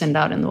what you send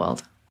out in the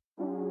world.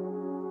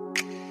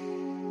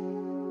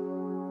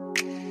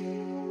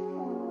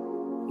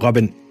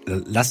 Robin,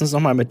 lass uns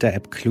nochmal mit der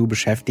App Clue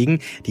beschäftigen.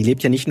 Die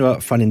lebt ja nicht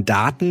nur von den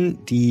Daten,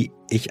 die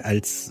ich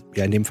als,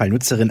 in dem Fall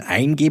Nutzerin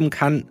eingeben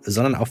kann,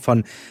 sondern auch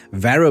von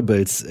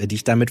Wearables, die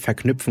ich damit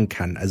verknüpfen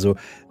kann. Also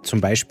zum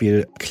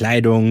Beispiel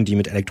Kleidung, die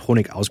mit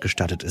Elektronik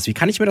ausgestattet ist. Wie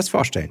kann ich mir das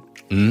vorstellen?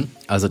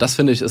 Also das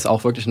finde ich ist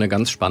auch wirklich eine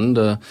ganz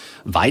spannende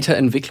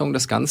Weiterentwicklung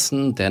des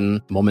Ganzen,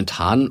 denn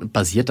momentan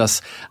basiert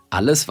das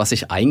alles, was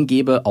ich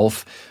eingebe,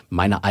 auf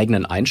meiner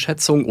eigenen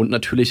Einschätzung und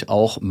natürlich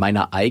auch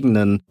meiner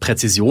eigenen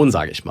Präzision,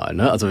 sage ich mal.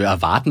 Also wir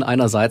erwarten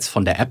einerseits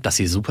von der App, dass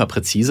sie super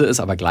präzise ist,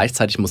 aber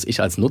gleichzeitig muss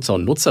ich als Nutzer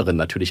und Nutzerin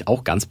natürlich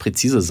auch ganz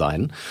präzise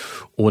sein.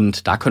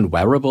 Und da können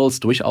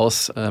Wearables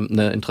durchaus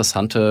eine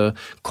interessante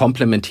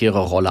komplementäre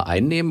Rolle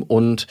einnehmen.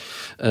 Und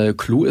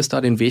Clue ist da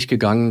den Weg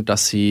gegangen,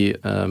 dass sie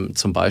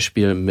zum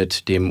Beispiel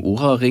mit dem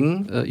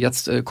Oura-Ring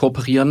jetzt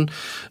kooperieren.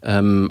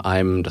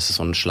 Das ist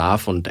so ein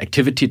Schlaf- und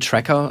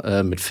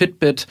Activity-Tracker mit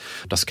Fitbit.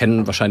 Das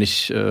kennen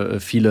wahrscheinlich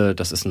viele.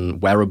 Das ist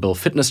ein Wearable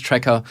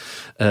Fitness-Tracker,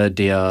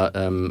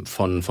 der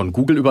von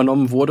Google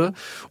übernommen wurde.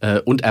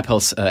 Und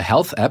Apples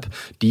Health App,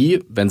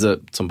 die, wenn sie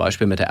zum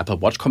Beispiel mit der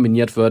Apple Watch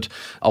kombiniert wird,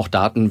 auch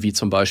Daten wie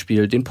zum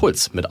Beispiel den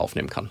Puls mit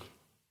aufnehmen kann.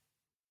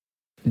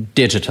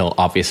 Digital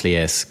obviously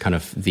is kind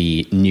of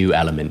the new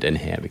element in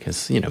here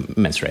because,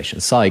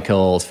 menstruation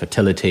cycles,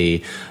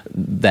 fertility,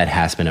 that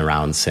has been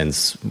around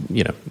since,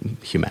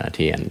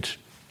 humanity and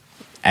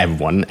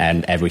everyone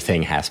and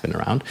everything has been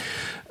around.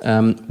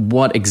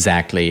 What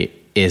exactly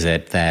is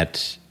it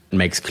that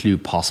makes Clue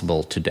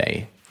possible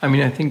today? I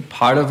mean, I think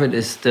part of it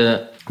is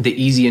the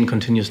easy and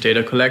continuous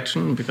data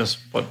collection, because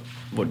what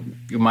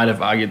you might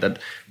have argued that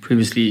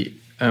previously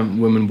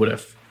women would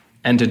have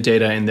entered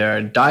data in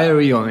their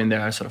diary or in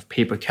their sort of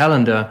paper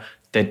calendar.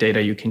 That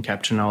data you can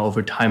capture now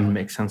over time and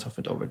make sense of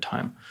it over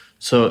time.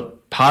 So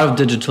part of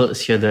digital is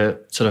here the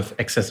sort of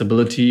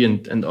accessibility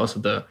and also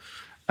the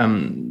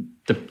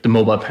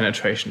mobile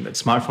penetration, that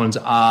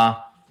smartphones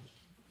are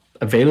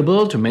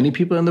available to many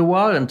people in the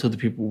world, and to the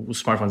people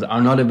whose smartphones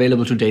are not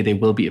available today, they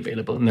will be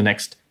available in the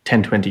next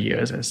 10, 20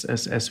 years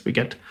as we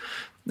get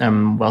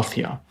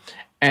wealthier.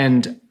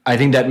 And I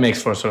think that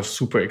makes for a sort of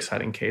super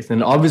exciting case.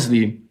 And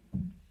obviously,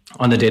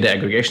 on the data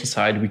aggregation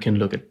side, we can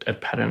look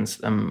at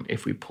patterns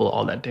if we pull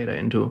all that data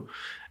into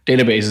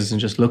databases and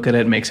just look at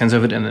it, make sense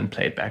of it, and then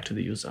play it back to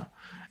the user.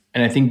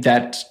 And I think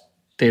that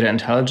data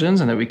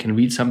intelligence and that we can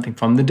read something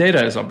from the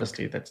data is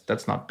obviously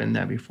that's not been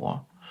there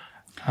before.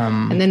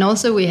 And then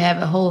also we have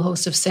a whole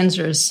host of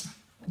sensors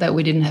that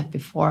we didn't have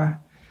before.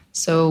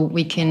 So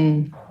we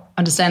can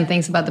understand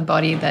things about the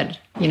body that,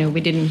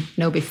 we didn't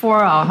know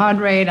before, our heart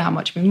rate, how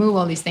much we move,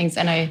 all these things.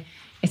 And I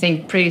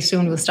think pretty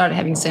soon we'll start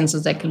having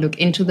sensors that can look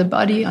into the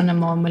body on a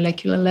more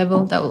molecular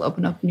level. That will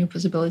open up new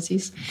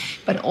possibilities.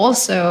 But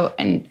also,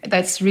 and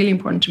that's really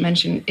important to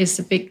mention, is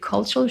a big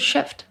cultural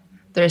shift.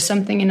 There's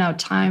something in our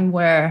time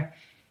where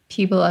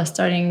people are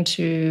starting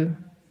to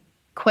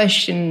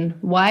question,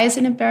 why is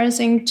it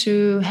embarrassing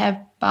to have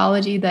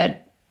biology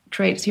that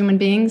creates human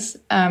beings?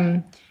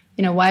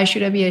 Why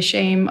should I be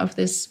ashamed of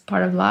this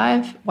part of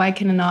life? Why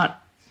can I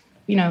not,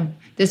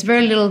 there's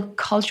very little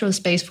cultural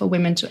space for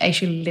women to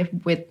actually live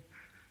with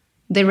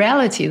the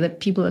reality that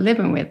people are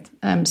living with.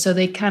 So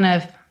they kind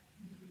of,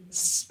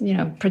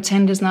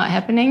 pretend it's not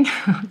happening,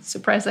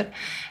 suppress it.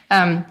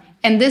 And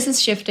this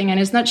is shifting, and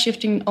it's not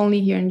shifting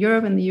only here in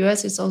Europe and the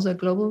US, it's also a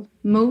global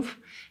move.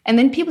 And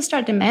then people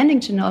start demanding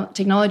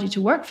technology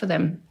to work for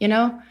them.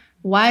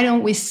 Why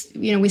don't we,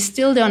 we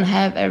still don't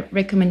have a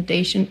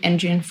recommendation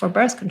engine for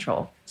birth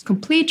control. It's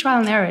complete trial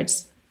and error.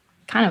 It's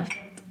kind of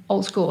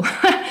old school.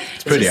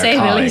 It's pretty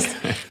archaic.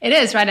 It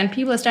is, right? And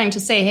people are starting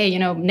to say, hey,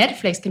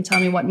 Netflix can tell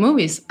me what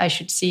movies I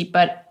should see,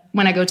 but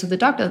when I go to the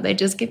doctor, they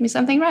just give me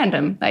something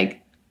random.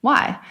 Like,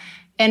 why?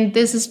 And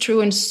this is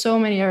true in so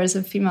many areas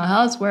of female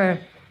health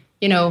where,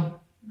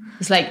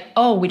 it's like,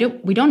 oh, we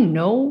don't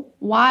know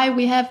why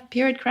we have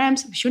period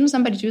cramps. Shouldn't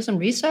somebody do some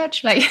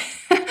research? Like,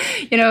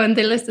 and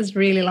the list is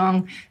really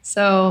long.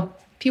 So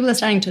people are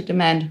starting to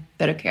demand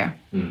better care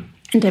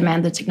and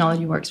demand that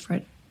technology works for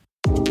it.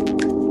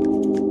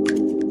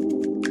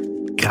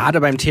 Gerade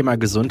beim Thema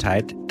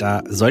Gesundheit,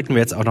 da sollten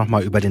wir jetzt auch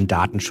nochmal über den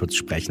Datenschutz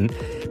sprechen,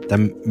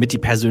 damit die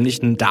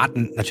persönlichen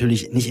Daten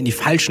natürlich nicht in die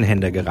falschen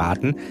Hände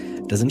geraten.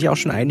 Da sind ja auch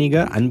schon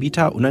einige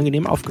Anbieter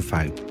unangenehm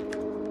aufgefallen.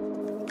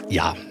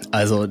 Ja,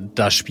 also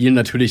da spielen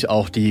natürlich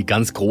auch die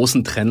ganz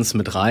großen Trends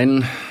mit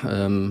rein.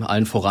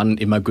 Allen voran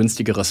immer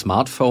günstigere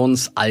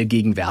Smartphones,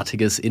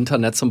 allgegenwärtiges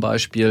Internet zum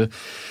Beispiel.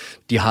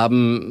 Die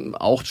haben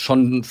auch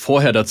schon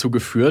vorher dazu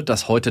geführt,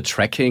 dass heute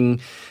Tracking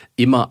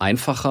immer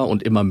einfacher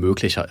und immer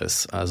möglicher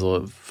ist.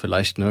 Also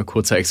vielleicht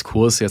kurzer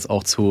Exkurs jetzt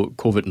auch zu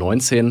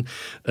Covid-19.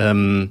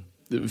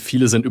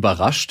 Viele sind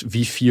überrascht,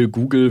 wie viel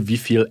Google, wie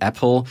viel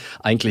Apple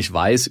eigentlich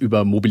weiß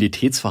über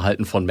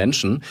Mobilitätsverhalten von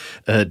Menschen.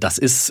 Das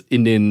ist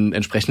in den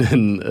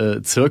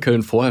entsprechenden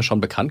Zirkeln vorher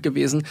schon bekannt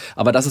gewesen,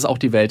 aber das ist auch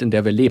die Welt, in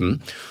der wir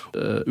leben.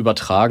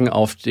 Übertragen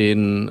auf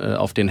den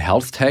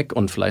Health Tech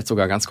und vielleicht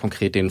sogar ganz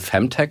konkret den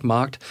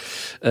Femtech-Markt.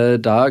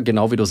 Da,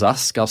 genau wie du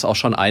sagst, gab es auch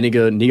schon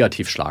einige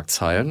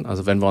Negativschlagzeilen.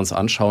 Also wenn wir uns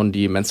anschauen,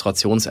 die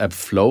Menstruations-App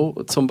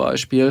Flow zum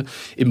Beispiel,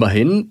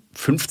 immerhin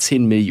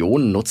 15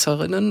 Millionen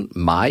Nutzerinnen,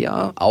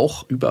 Maya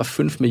auch über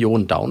 5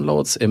 Millionen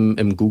Downloads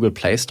im Google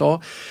Play Store.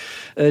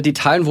 Die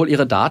teilen wohl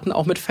ihre Daten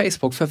auch mit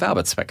Facebook für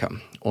Werbezwecke.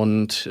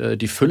 Und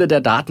die Fülle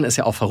der Daten ist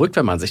ja auch verrückt,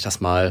 wenn man sich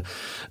das mal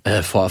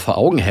vor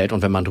Augen hält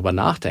und wenn man drüber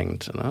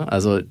nachdenkt. Ne?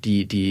 Also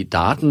die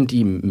Daten,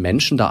 die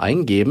Menschen da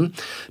eingeben,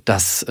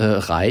 das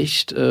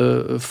reicht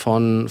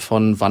von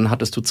wann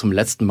hattest du zum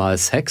letzten Mal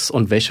Sex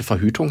und welche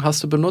Verhütung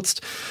hast du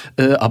benutzt,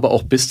 aber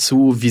auch bis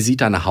zu, wie sieht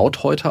deine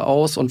Haut heute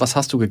aus und was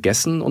hast du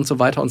gegessen und so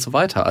weiter und so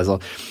weiter. Also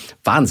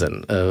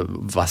Wahnsinn,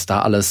 was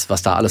da alles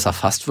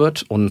erfasst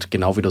wird. Und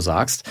genau wie du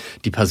sagst,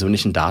 die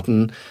persönlichen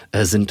Daten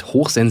sind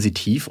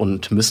hochsensitiv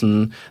und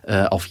müssen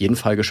auf jeden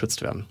Fall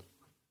geschützt werden.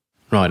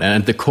 Right,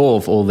 and the core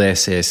of all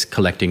this is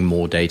collecting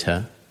more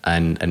data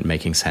and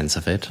making sense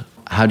of it.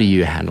 How do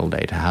you handle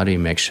data? How do you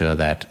make sure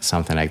that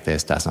something like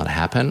this does not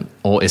happen?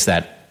 Or is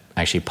that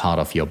actually part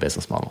of your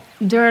business model?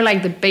 There are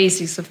like the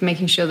basics of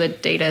making sure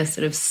that data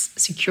sort of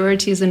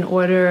security is in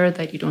order,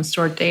 that you don't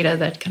store data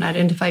that can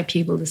identify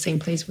people the same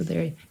place with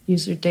their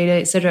user data,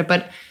 etc.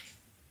 But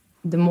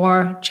the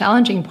more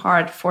challenging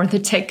part for the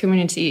tech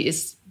community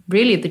is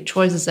really the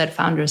choices that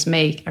founders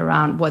make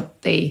around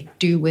what they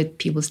do with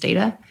people's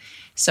data.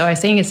 So I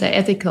think it's an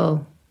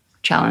ethical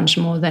challenge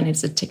more than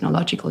it's a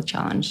technological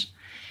challenge.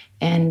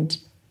 And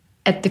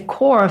at the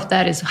core of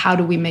that is how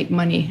do we make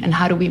money, and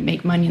how do we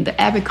make money in the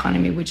app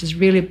economy, which is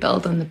really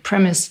built on the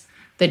premise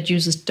that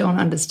users don't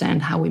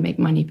understand how we make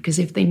money, because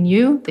if they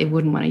knew, they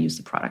wouldn't want to use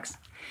the products.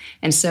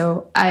 And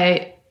so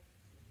I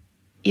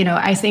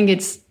think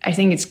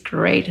it's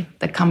great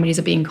that companies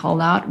are being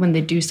called out when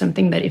they do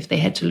something that if they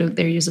had to look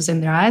their users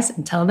in their eyes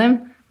and tell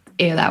them,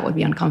 that would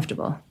be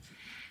uncomfortable.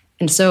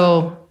 And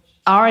so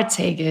our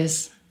take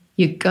is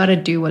you got to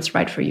do what's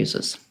right for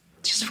users.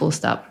 Just full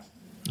stop.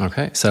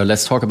 Okay, so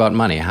let's talk about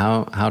money.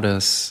 How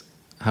does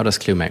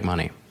Clue make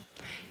money?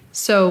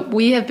 So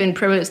we have been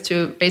privileged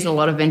to raise a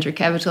lot of venture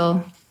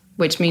capital,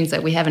 which means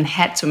that we haven't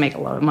had to make a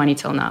lot of money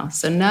till now.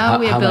 So now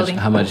we are building...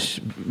 How much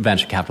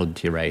venture capital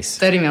did you raise?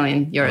 30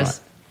 million euros. Right.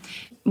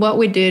 What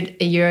we did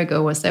a year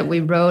ago was that we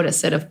wrote a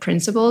set of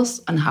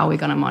principles on how we're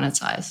going to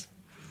monetize.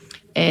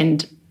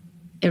 And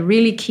a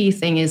really key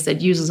thing is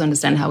that users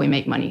understand how we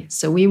make money.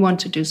 So we want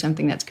to do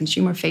something that's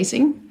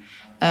consumer-facing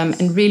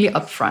and really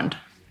upfront,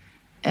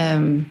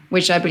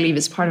 which I believe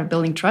is part of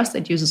building trust,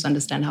 that users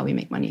understand how we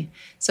make money.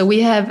 So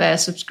we have a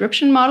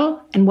subscription model.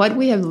 And what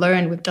we have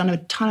learned, we've done a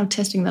ton of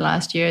testing the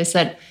last year, is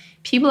that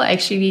people are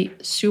actually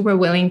super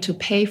willing to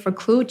pay for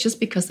Clue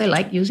just because they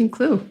like using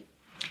Clue.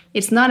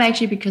 It's not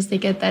actually because they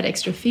get that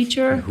extra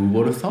feature. Who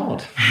would have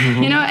thought?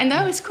 And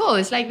that was cool.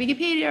 It's like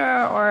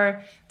Wikipedia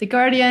or The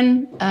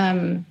Guardian.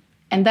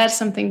 And that's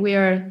something we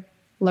are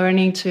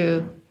learning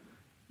to,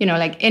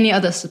 like any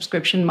other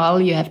subscription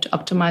model, you have to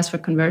optimize for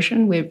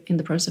conversion. We're in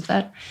the process of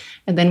that.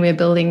 And then we're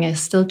building a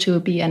still to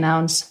be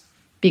announced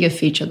bigger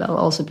feature that will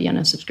also be on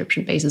a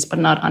subscription basis, but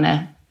not on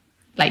a,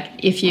 like,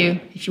 if you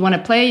want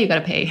to play, you got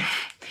to pay.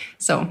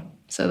 So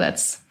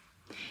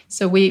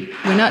we're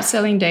not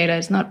selling data.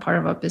 It's not part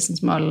of our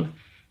business model.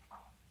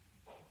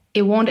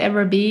 It won't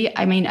ever be.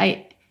 I mean,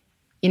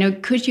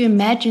 could you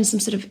imagine some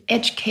sort of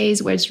edge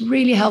case where it's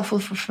really helpful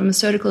for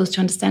pharmaceuticals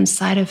to understand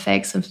side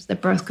effects of the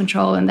birth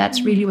control, and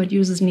that's really what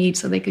users need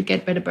so they could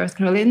get better birth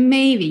control? And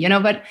maybe,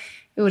 but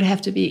it would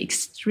have to be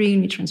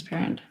extremely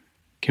transparent.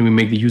 Can we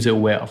make the user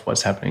aware of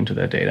what's happening to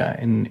their data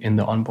in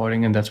the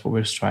onboarding? And that's what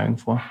we're striving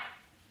for.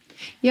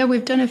 Yeah,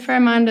 we've done a fair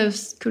amount of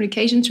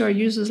communication to our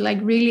users, like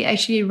really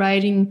actually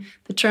writing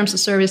the terms of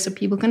service so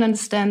people can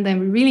understand them.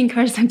 We really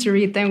encourage them to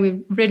read them.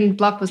 We've written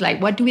blog posts like,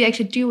 what do we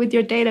actually do with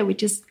your data? We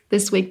just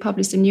this week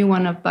published a new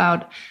one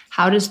about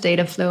how does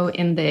data flow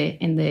in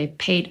the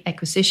paid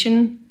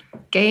acquisition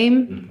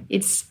game.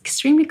 It's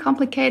extremely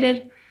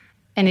complicated,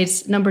 and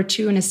it's number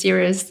 2 in a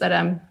series that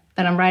I'm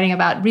writing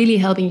about, really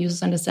helping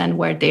users understand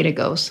where data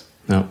goes.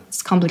 No.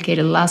 It's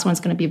complicated. The last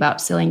one's going to be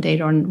about selling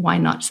data or why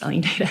not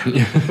selling data.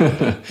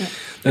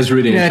 That's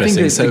really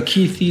interesting. I think the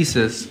key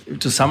thesis,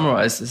 to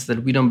summarize, is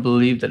that we don't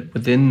believe that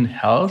within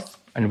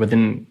health and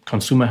within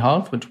consumer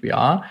health, which we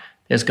are,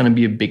 there's going to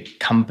be a big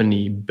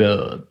company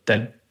built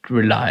that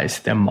relies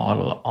their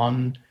model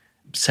on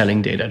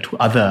selling data to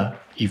other,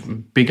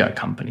 even bigger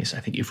companies. I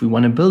think if we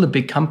want to build a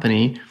big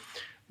company,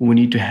 we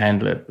need to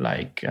handle it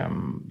like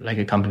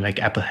a company like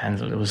Apple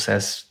handled it. It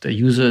says the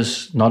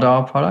user's not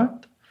our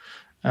product.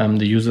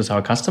 The user is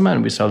our customer,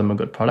 and we sell them a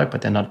good product,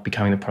 but they're not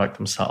becoming the product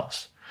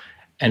themselves.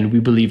 And we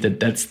believe that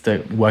that's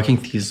the working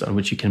thesis on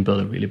which you can build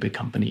a really big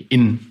company,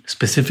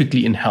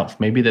 specifically in health.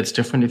 Maybe that's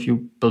different if you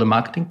build a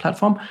marketing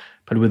platform,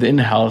 but within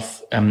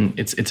health,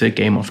 it's a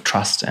game of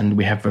trust, and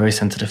we have very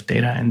sensitive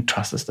data, and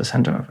trust is the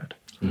center of it.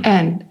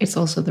 And it's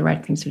also the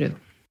right thing to do.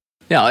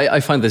 Yeah, I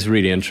find this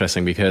really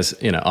interesting because,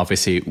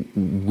 obviously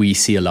we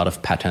see a lot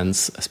of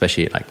patterns,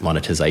 especially like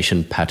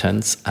monetization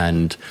patterns,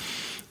 and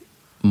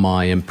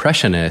my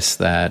impression is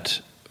that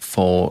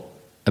for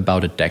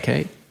about a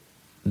decade,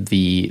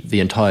 the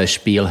entire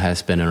spiel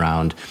has been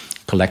around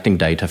collecting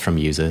data from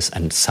users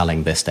and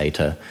selling this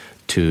data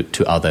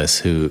to others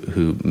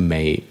who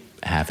may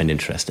have an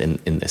interest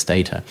in this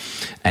data.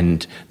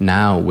 And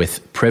now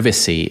with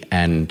privacy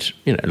and,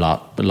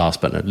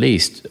 last but not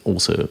least,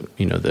 also,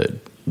 the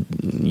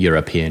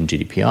European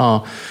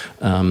GDPR,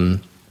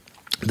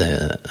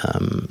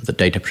 the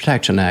Data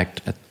Protection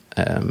Act,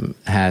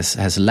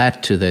 has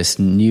led to this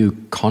new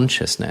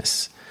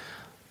consciousness,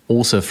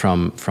 also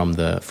from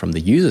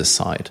the user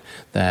side,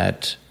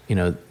 that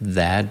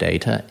their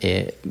data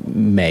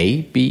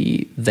may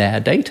be their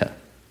data,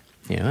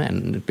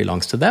 and it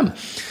belongs to them.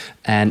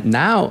 And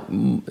now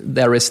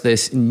there is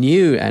this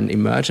new and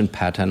emergent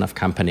pattern of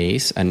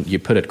companies, and you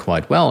put it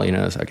quite well,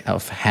 it's like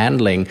of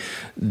handling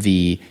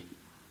the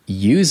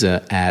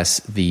user as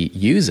the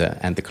user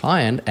and the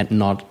client, and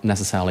not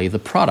necessarily the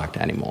product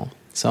anymore.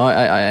 So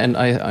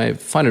I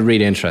find it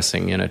really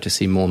interesting, to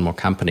see more and more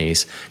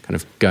companies kind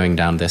of going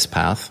down this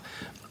path.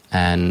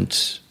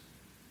 And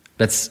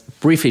let's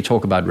briefly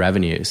talk about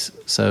revenues.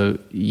 So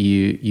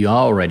you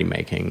are already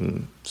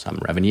making some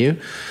revenue.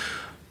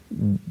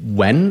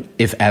 When,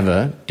 if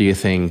ever, do you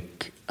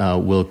think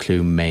will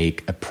Clue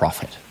make a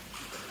profit?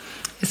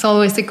 It's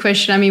always the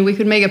question. I mean, we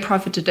could make a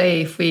profit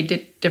today if we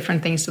did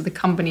different things to the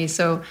company.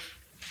 So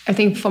I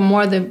think for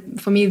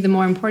me, the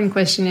more important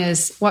question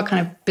is, what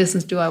kind of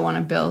business do I want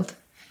to build?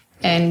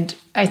 And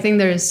I think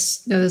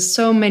there's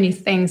so many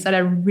things that I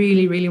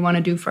really, really want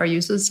to do for our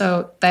users.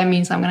 So that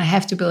means I'm going to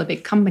have to build a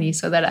big company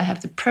so that I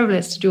have the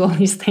privilege to do all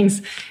these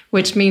things,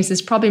 which means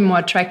it's probably more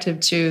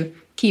attractive to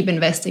keep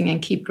investing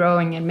and keep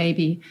growing and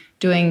maybe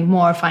doing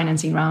more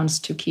financing rounds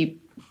to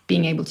keep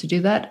being able to do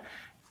that.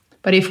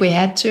 But if we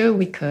had to,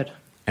 we could.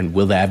 And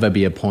will there ever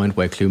be a point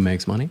where Clue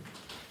makes money?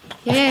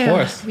 Yeah, of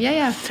course.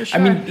 Yeah, for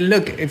sure. I mean,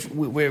 look, if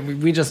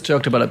we just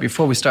joked about it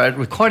before we started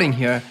recording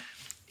here,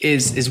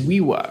 is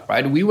WeWork,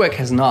 right? WeWork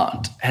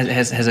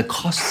has a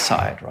cost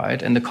side, right?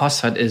 And the cost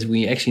side is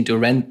we actually need to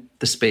rent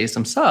the space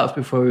themselves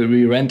before we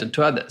re-rent it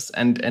to others.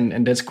 And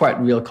that's quite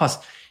real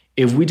cost.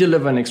 if we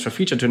deliver an extra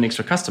feature to an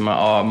extra customer,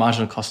 our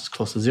marginal cost is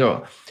close to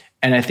zero.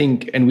 And I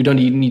think, and we don't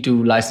even need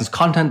to license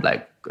content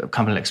like a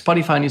company like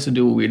Spotify needs to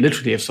do. We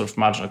literally have sort of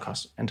marginal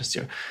cost and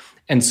zero.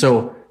 And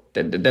so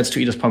that's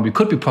to Ida's point. We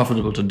could be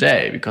profitable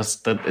today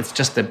because it's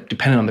just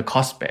dependent on the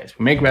cost base.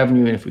 We make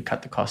revenue, and if we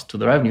cut the cost to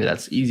the revenue,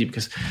 that's easy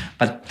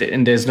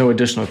and there's no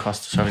additional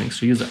cost to serving an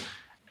extra user.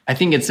 I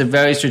think it's a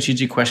very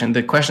strategic question.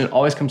 The question it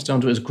always comes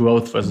down to is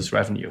growth versus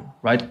revenue,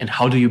 right? And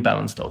how do you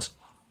balance those?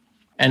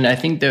 And I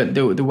think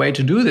the way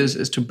to do this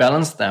is to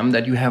balance them,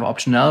 that you have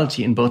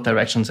optionality in both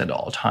directions at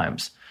all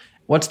times.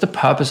 What's the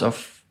purpose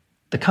of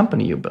the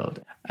company you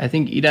build? I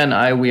think Ida and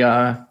I,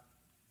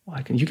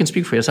 you can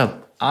speak for yourself.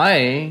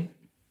 I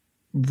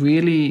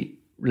really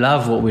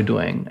love what we're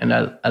doing, and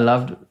I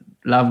love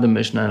the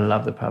mission, and I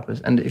love the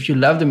purpose. And if you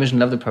love the mission,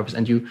 love the purpose,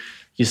 and you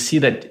see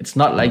that it's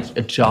not like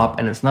a job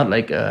and it's not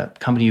like a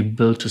company you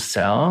build to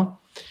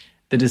sell,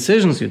 the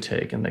decisions you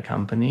take in the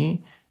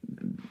company,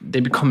 they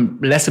become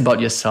less about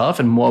yourself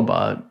and more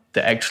about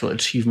the actual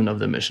achievement of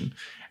the mission.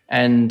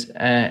 And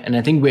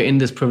I think we're in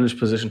this privileged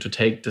position to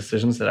take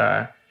decisions that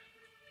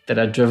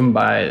are driven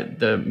by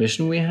the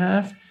mission we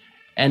have.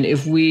 And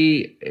if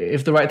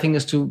the right thing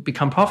is to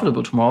become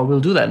profitable tomorrow, we'll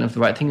do that. And if the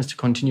right thing is to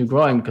continue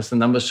growing because the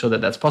numbers show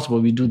that that's possible,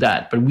 we do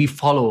that. But we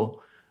follow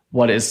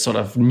what is sort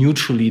of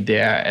neutrally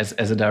there as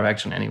a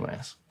direction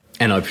anyways.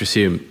 And I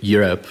presume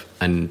Europe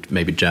and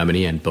maybe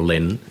Germany and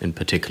Berlin in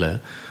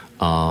particular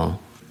are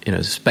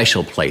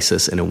special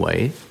places in a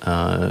way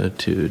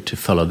to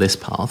follow this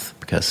path,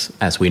 because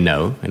as we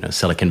know,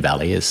 Silicon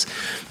Valley is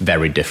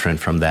very different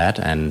from that,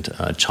 and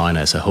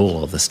China is a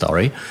whole other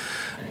story.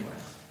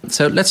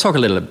 So let's talk a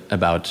little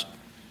about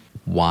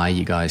why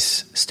you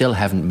guys still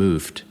haven't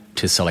moved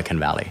to Silicon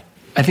Valley.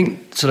 I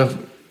think sort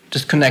of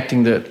just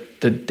connecting the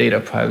data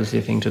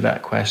privacy thing to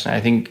that question, I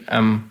think,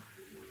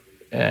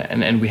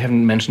 and we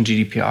haven't mentioned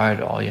GDPR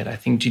at all yet. I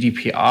think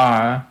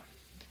GDPR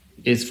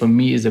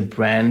is a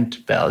brand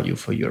value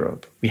for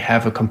Europe. We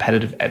have a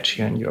competitive edge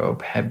here in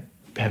Europe,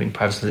 having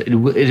privacy.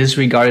 It is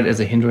regarded as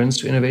a hindrance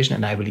to innovation,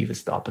 and I believe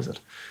it's the opposite.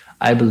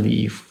 I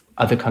believe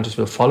other countries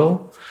will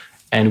follow,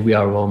 and we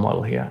are a role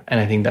model here.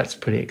 And I think that's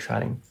pretty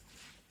exciting.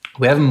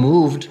 We haven't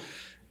moved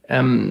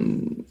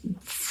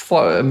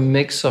for a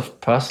mix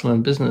of personal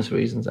and business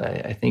reasons.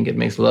 I think it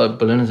makes a lot.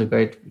 Berlin is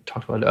we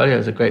talked about it earlier,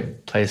 is a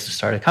great place to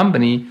start a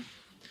company.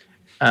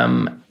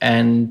 And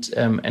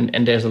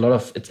there's a lot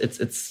of,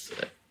 it's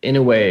in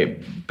a way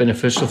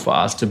beneficial for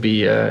us to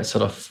be a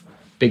sort of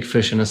big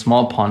fish in a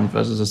small pond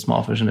versus a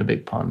small fish in a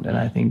big pond. And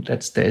I think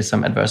there is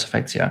some adverse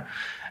effects here.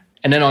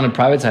 And then on the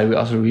private side, we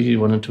also really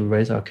wanted to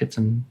raise our kids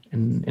in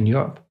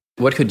Europe.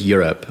 What could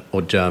Europe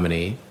or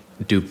Germany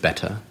do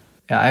better?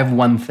 Yeah, I have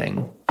one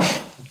thing,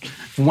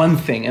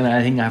 and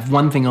I think I have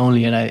one thing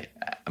only, and I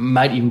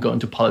might even go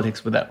into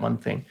politics with that one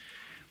thing.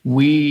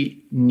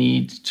 We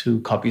need to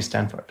copy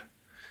Stanford.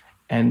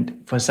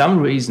 And for some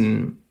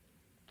reason,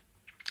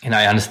 and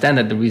I understand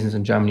that the reasons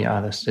in Germany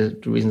are the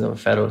reasons of a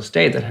federal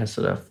state that has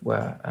sort of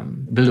where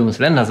Bildung ist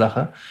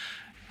Ländersache,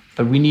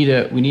 but we need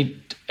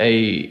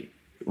a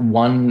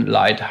one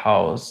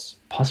lighthouse,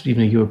 possibly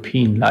even a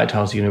European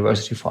lighthouse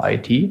university for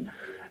IT,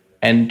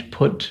 and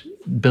put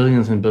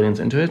billions and billions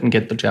into it and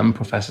get the German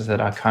professors that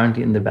are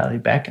currently in the Valley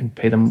back and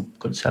pay them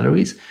good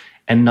salaries,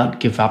 and not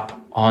give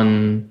up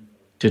on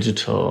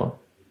digital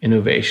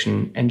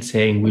innovation and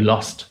saying we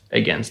lost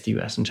against the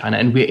US and China.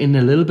 And we're in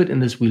a little bit in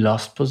this we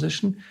lost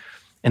position.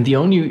 And the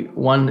only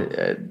one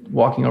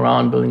walking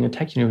around building a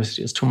tech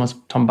university is Tom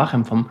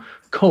Bachem from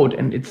Code.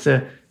 And it's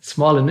a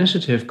small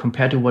initiative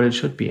compared to what it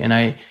should be. And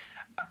I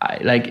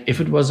like, if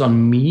it was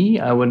on me,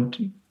 I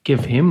would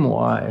give him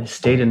or a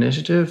state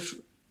initiative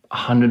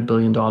 $100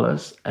 billion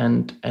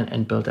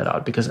and build that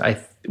out, because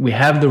we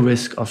have the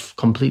risk of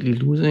completely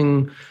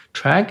losing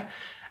track.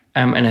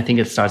 And I think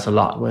it starts a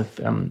lot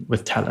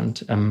with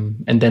talent.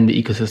 And then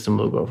the ecosystem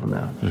will go from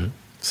there. Mm-hmm.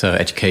 So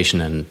education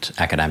and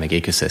academic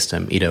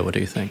ecosystem. Ida, what do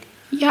you think?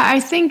 Yeah, I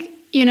think,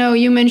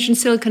 you mentioned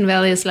Silicon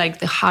Valley is like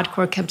the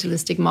hardcore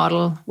capitalistic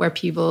model where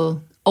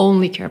people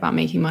only care about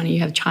making money. You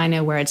have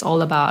China where it's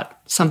all about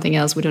something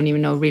else. We don't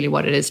even know really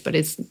what it is, but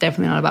it's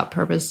definitely not about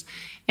purpose.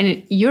 And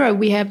in Europe,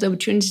 we have the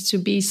opportunity to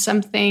be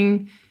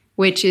something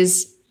which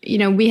is,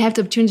 we have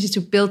the opportunity to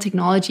build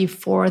technology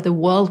for the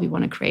world we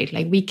want to create.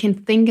 Like we can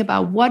think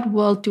about what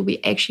world do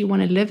we actually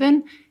want to live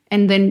in,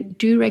 and then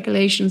do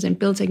regulations and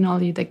build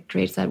technology that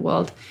creates that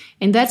world.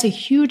 And that's a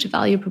huge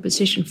value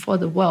proposition for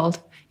the world,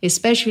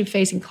 especially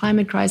facing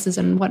climate crisis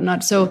and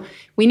whatnot. So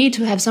we need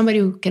to have somebody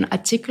who can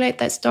articulate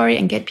that story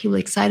and get people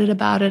excited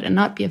about it and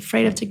not be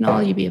afraid of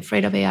technology, be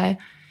afraid of AI.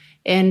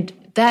 And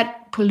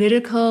that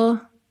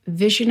political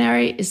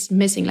visionary is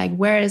missing. Like,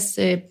 where is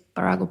the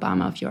Barack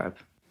Obama of Europe?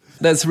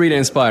 That's really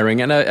inspiring,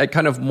 and I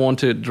kind of want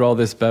to draw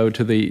this bow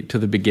to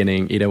the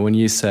beginning. Ida, when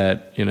you said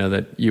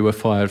that you were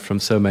fired from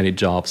so many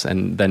jobs,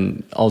 and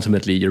then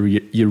ultimately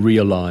you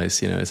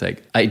realize it's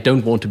like, I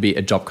don't want to be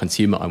a job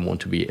consumer, I want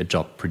to be a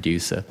job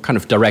producer. Kind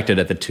of directed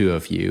at the two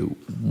of you,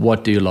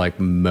 what do you like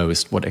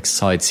most? What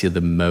excites you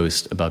the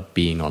most about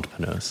being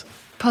entrepreneurs?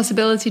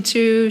 possibility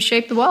to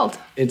shape the world.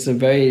 It's a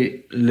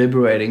very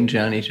liberating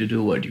journey to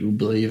do what you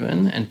believe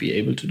in and be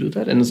able to do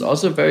that. And it's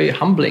also very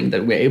humbling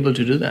that we're able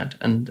to do that.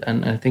 And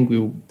I think we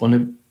want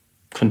to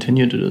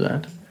continue to do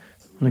that.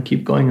 We want to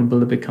keep going and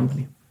build a big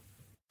company.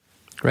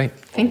 Great.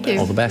 Thank you.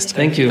 All the best.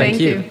 Thank you. Thank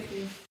you.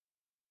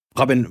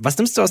 Robin, was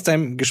nimmst du aus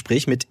deinem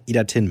Gespräch mit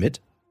Ida Tin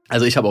mit?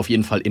 Also ich habe auf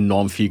jeden Fall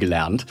enorm viel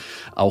gelernt,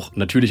 auch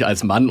natürlich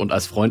als Mann und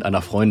als Freund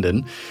einer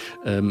Freundin.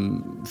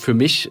 Für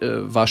mich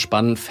war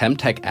spannend,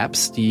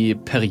 Femtech-Apps, die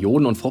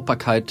Perioden und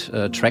Fruchtbarkeit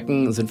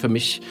tracken, sind für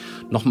mich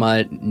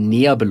nochmal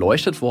näher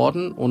beleuchtet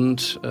worden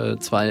und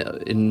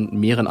zwar in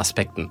mehreren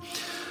Aspekten.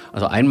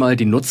 Also einmal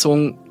die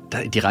Nutzung,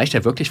 die reicht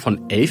ja wirklich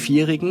von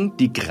 11-Jährigen,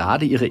 die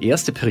gerade ihre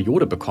erste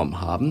Periode bekommen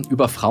haben,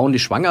 über Frauen, die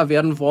schwanger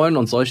werden wollen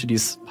und solche, die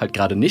es halt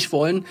gerade nicht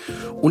wollen.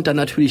 Und dann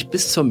natürlich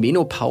bis zur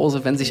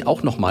Menopause, wenn sich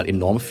auch nochmal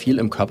enorm viel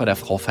im Körper der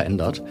Frau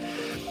verändert.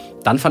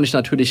 Dann fand ich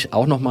natürlich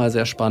auch nochmal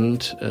sehr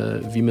spannend,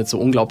 wie mit so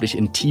unglaublich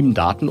intimen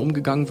Daten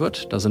umgegangen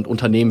wird. Da sind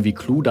Unternehmen wie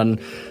Clue dann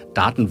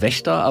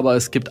Datenwächter, aber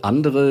es gibt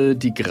andere,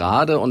 die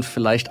gerade und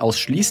vielleicht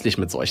ausschließlich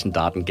mit solchen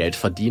Daten Geld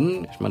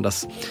verdienen. Ich meine,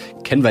 das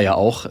kennen wir ja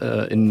auch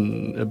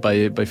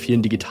bei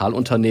vielen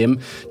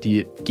Digitalunternehmen.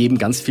 Die geben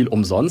ganz viel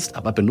umsonst,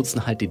 aber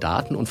benutzen halt die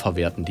Daten und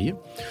verwerten die.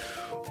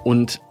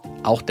 Und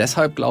auch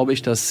deshalb glaube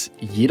ich, dass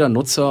jeder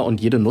Nutzer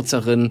und jede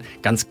Nutzerin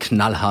ganz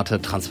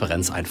knallharte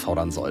Transparenz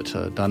einfordern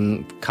sollte.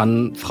 Dann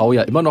kann Frau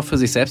ja immer noch für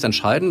sich selbst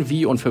entscheiden,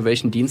 wie und für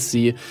welchen Dienst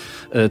sie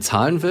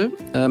zahlen will.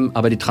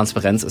 Aber die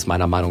Transparenz ist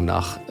meiner Meinung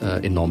nach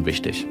enorm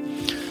wichtig.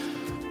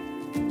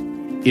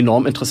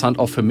 Enorm interessant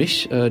auch für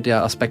mich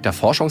der Aspekt der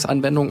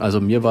Forschungsanwendung. Also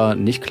mir war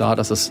nicht klar,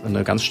 dass es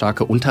eine ganz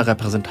starke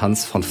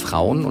Unterrepräsentanz von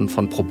Frauen und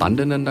von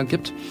Probandinnen da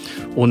gibt.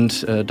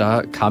 Und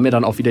da kam mir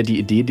dann auch wieder die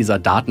Idee dieser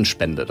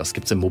Datenspende. Das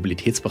gibt es im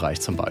Mobilitätsbereich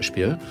zum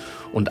Beispiel.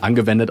 Und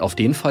angewendet auf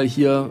den Fall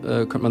hier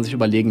könnte man sich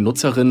überlegen,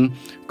 Nutzerinnen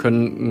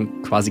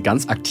können quasi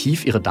ganz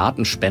aktiv ihre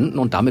Daten spenden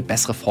und damit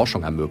bessere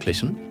Forschung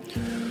ermöglichen.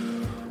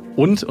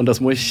 Und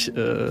das muss ich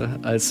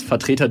als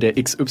Vertreter der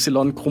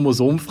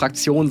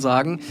XY-Chromosom-Fraktion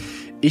sagen,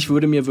 ich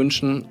würde mir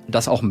wünschen,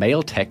 dass auch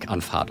Male Tech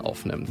an Fahrt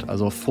aufnimmt.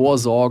 Also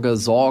Vorsorge,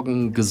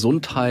 Sorgen,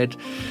 Gesundheit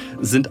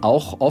sind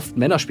auch oft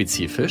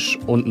männerspezifisch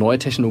und neue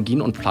Technologien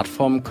und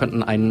Plattformen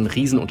könnten einen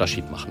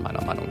Riesenunterschied machen,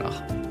 meiner Meinung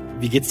nach.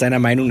 Wie geht's deiner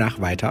Meinung nach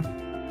weiter?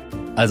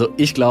 Also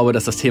ich glaube,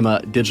 dass das Thema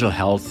Digital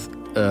Health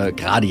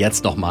gerade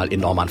jetzt nochmal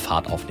enorm an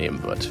Fahrt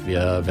aufnehmen wird.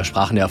 Wir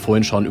sprachen ja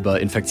vorhin schon über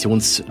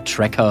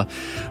Infektionstracker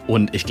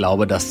und ich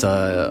glaube, dass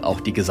da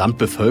auch die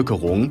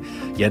Gesamtbevölkerung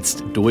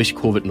jetzt durch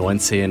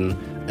Covid-19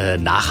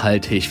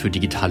 nachhaltig für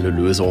digitale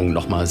Lösungen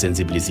nochmal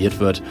sensibilisiert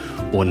wird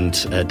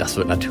und das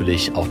wird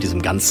natürlich auch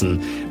diesem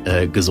ganzen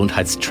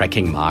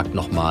Gesundheitstracking-Markt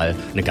nochmal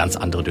eine ganz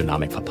andere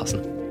Dynamik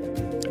verpassen.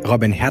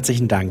 Robin,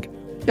 herzlichen Dank.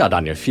 Ja,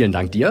 Daniel, vielen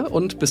Dank dir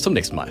und bis zum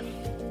nächsten Mal.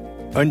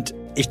 Und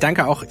ich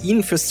danke auch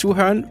Ihnen fürs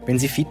Zuhören. Wenn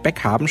Sie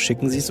Feedback haben,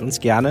 schicken Sie es uns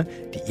gerne.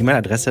 Die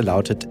E-Mail-Adresse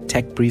lautet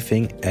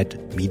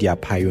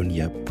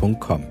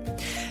techbriefing@mediapioneer.com.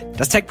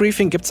 Das Tech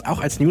Briefing gibt's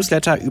auch als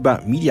Newsletter über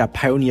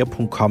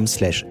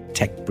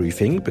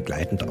mediapioneer.com/techbriefing,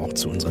 begleitend auch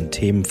zu unseren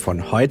Themen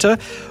von heute.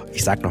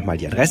 Ich sage nochmal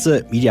die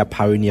Adresse,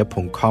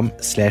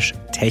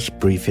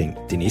 mediapioneer.com/techbriefing.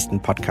 Den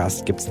nächsten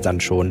Podcast gibt's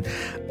dann schon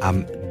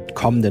am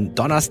kommenden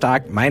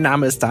Donnerstag. Mein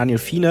Name ist Daniel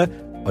Fiene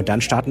und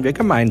dann starten wir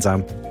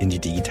gemeinsam in die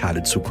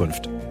digitale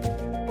Zukunft.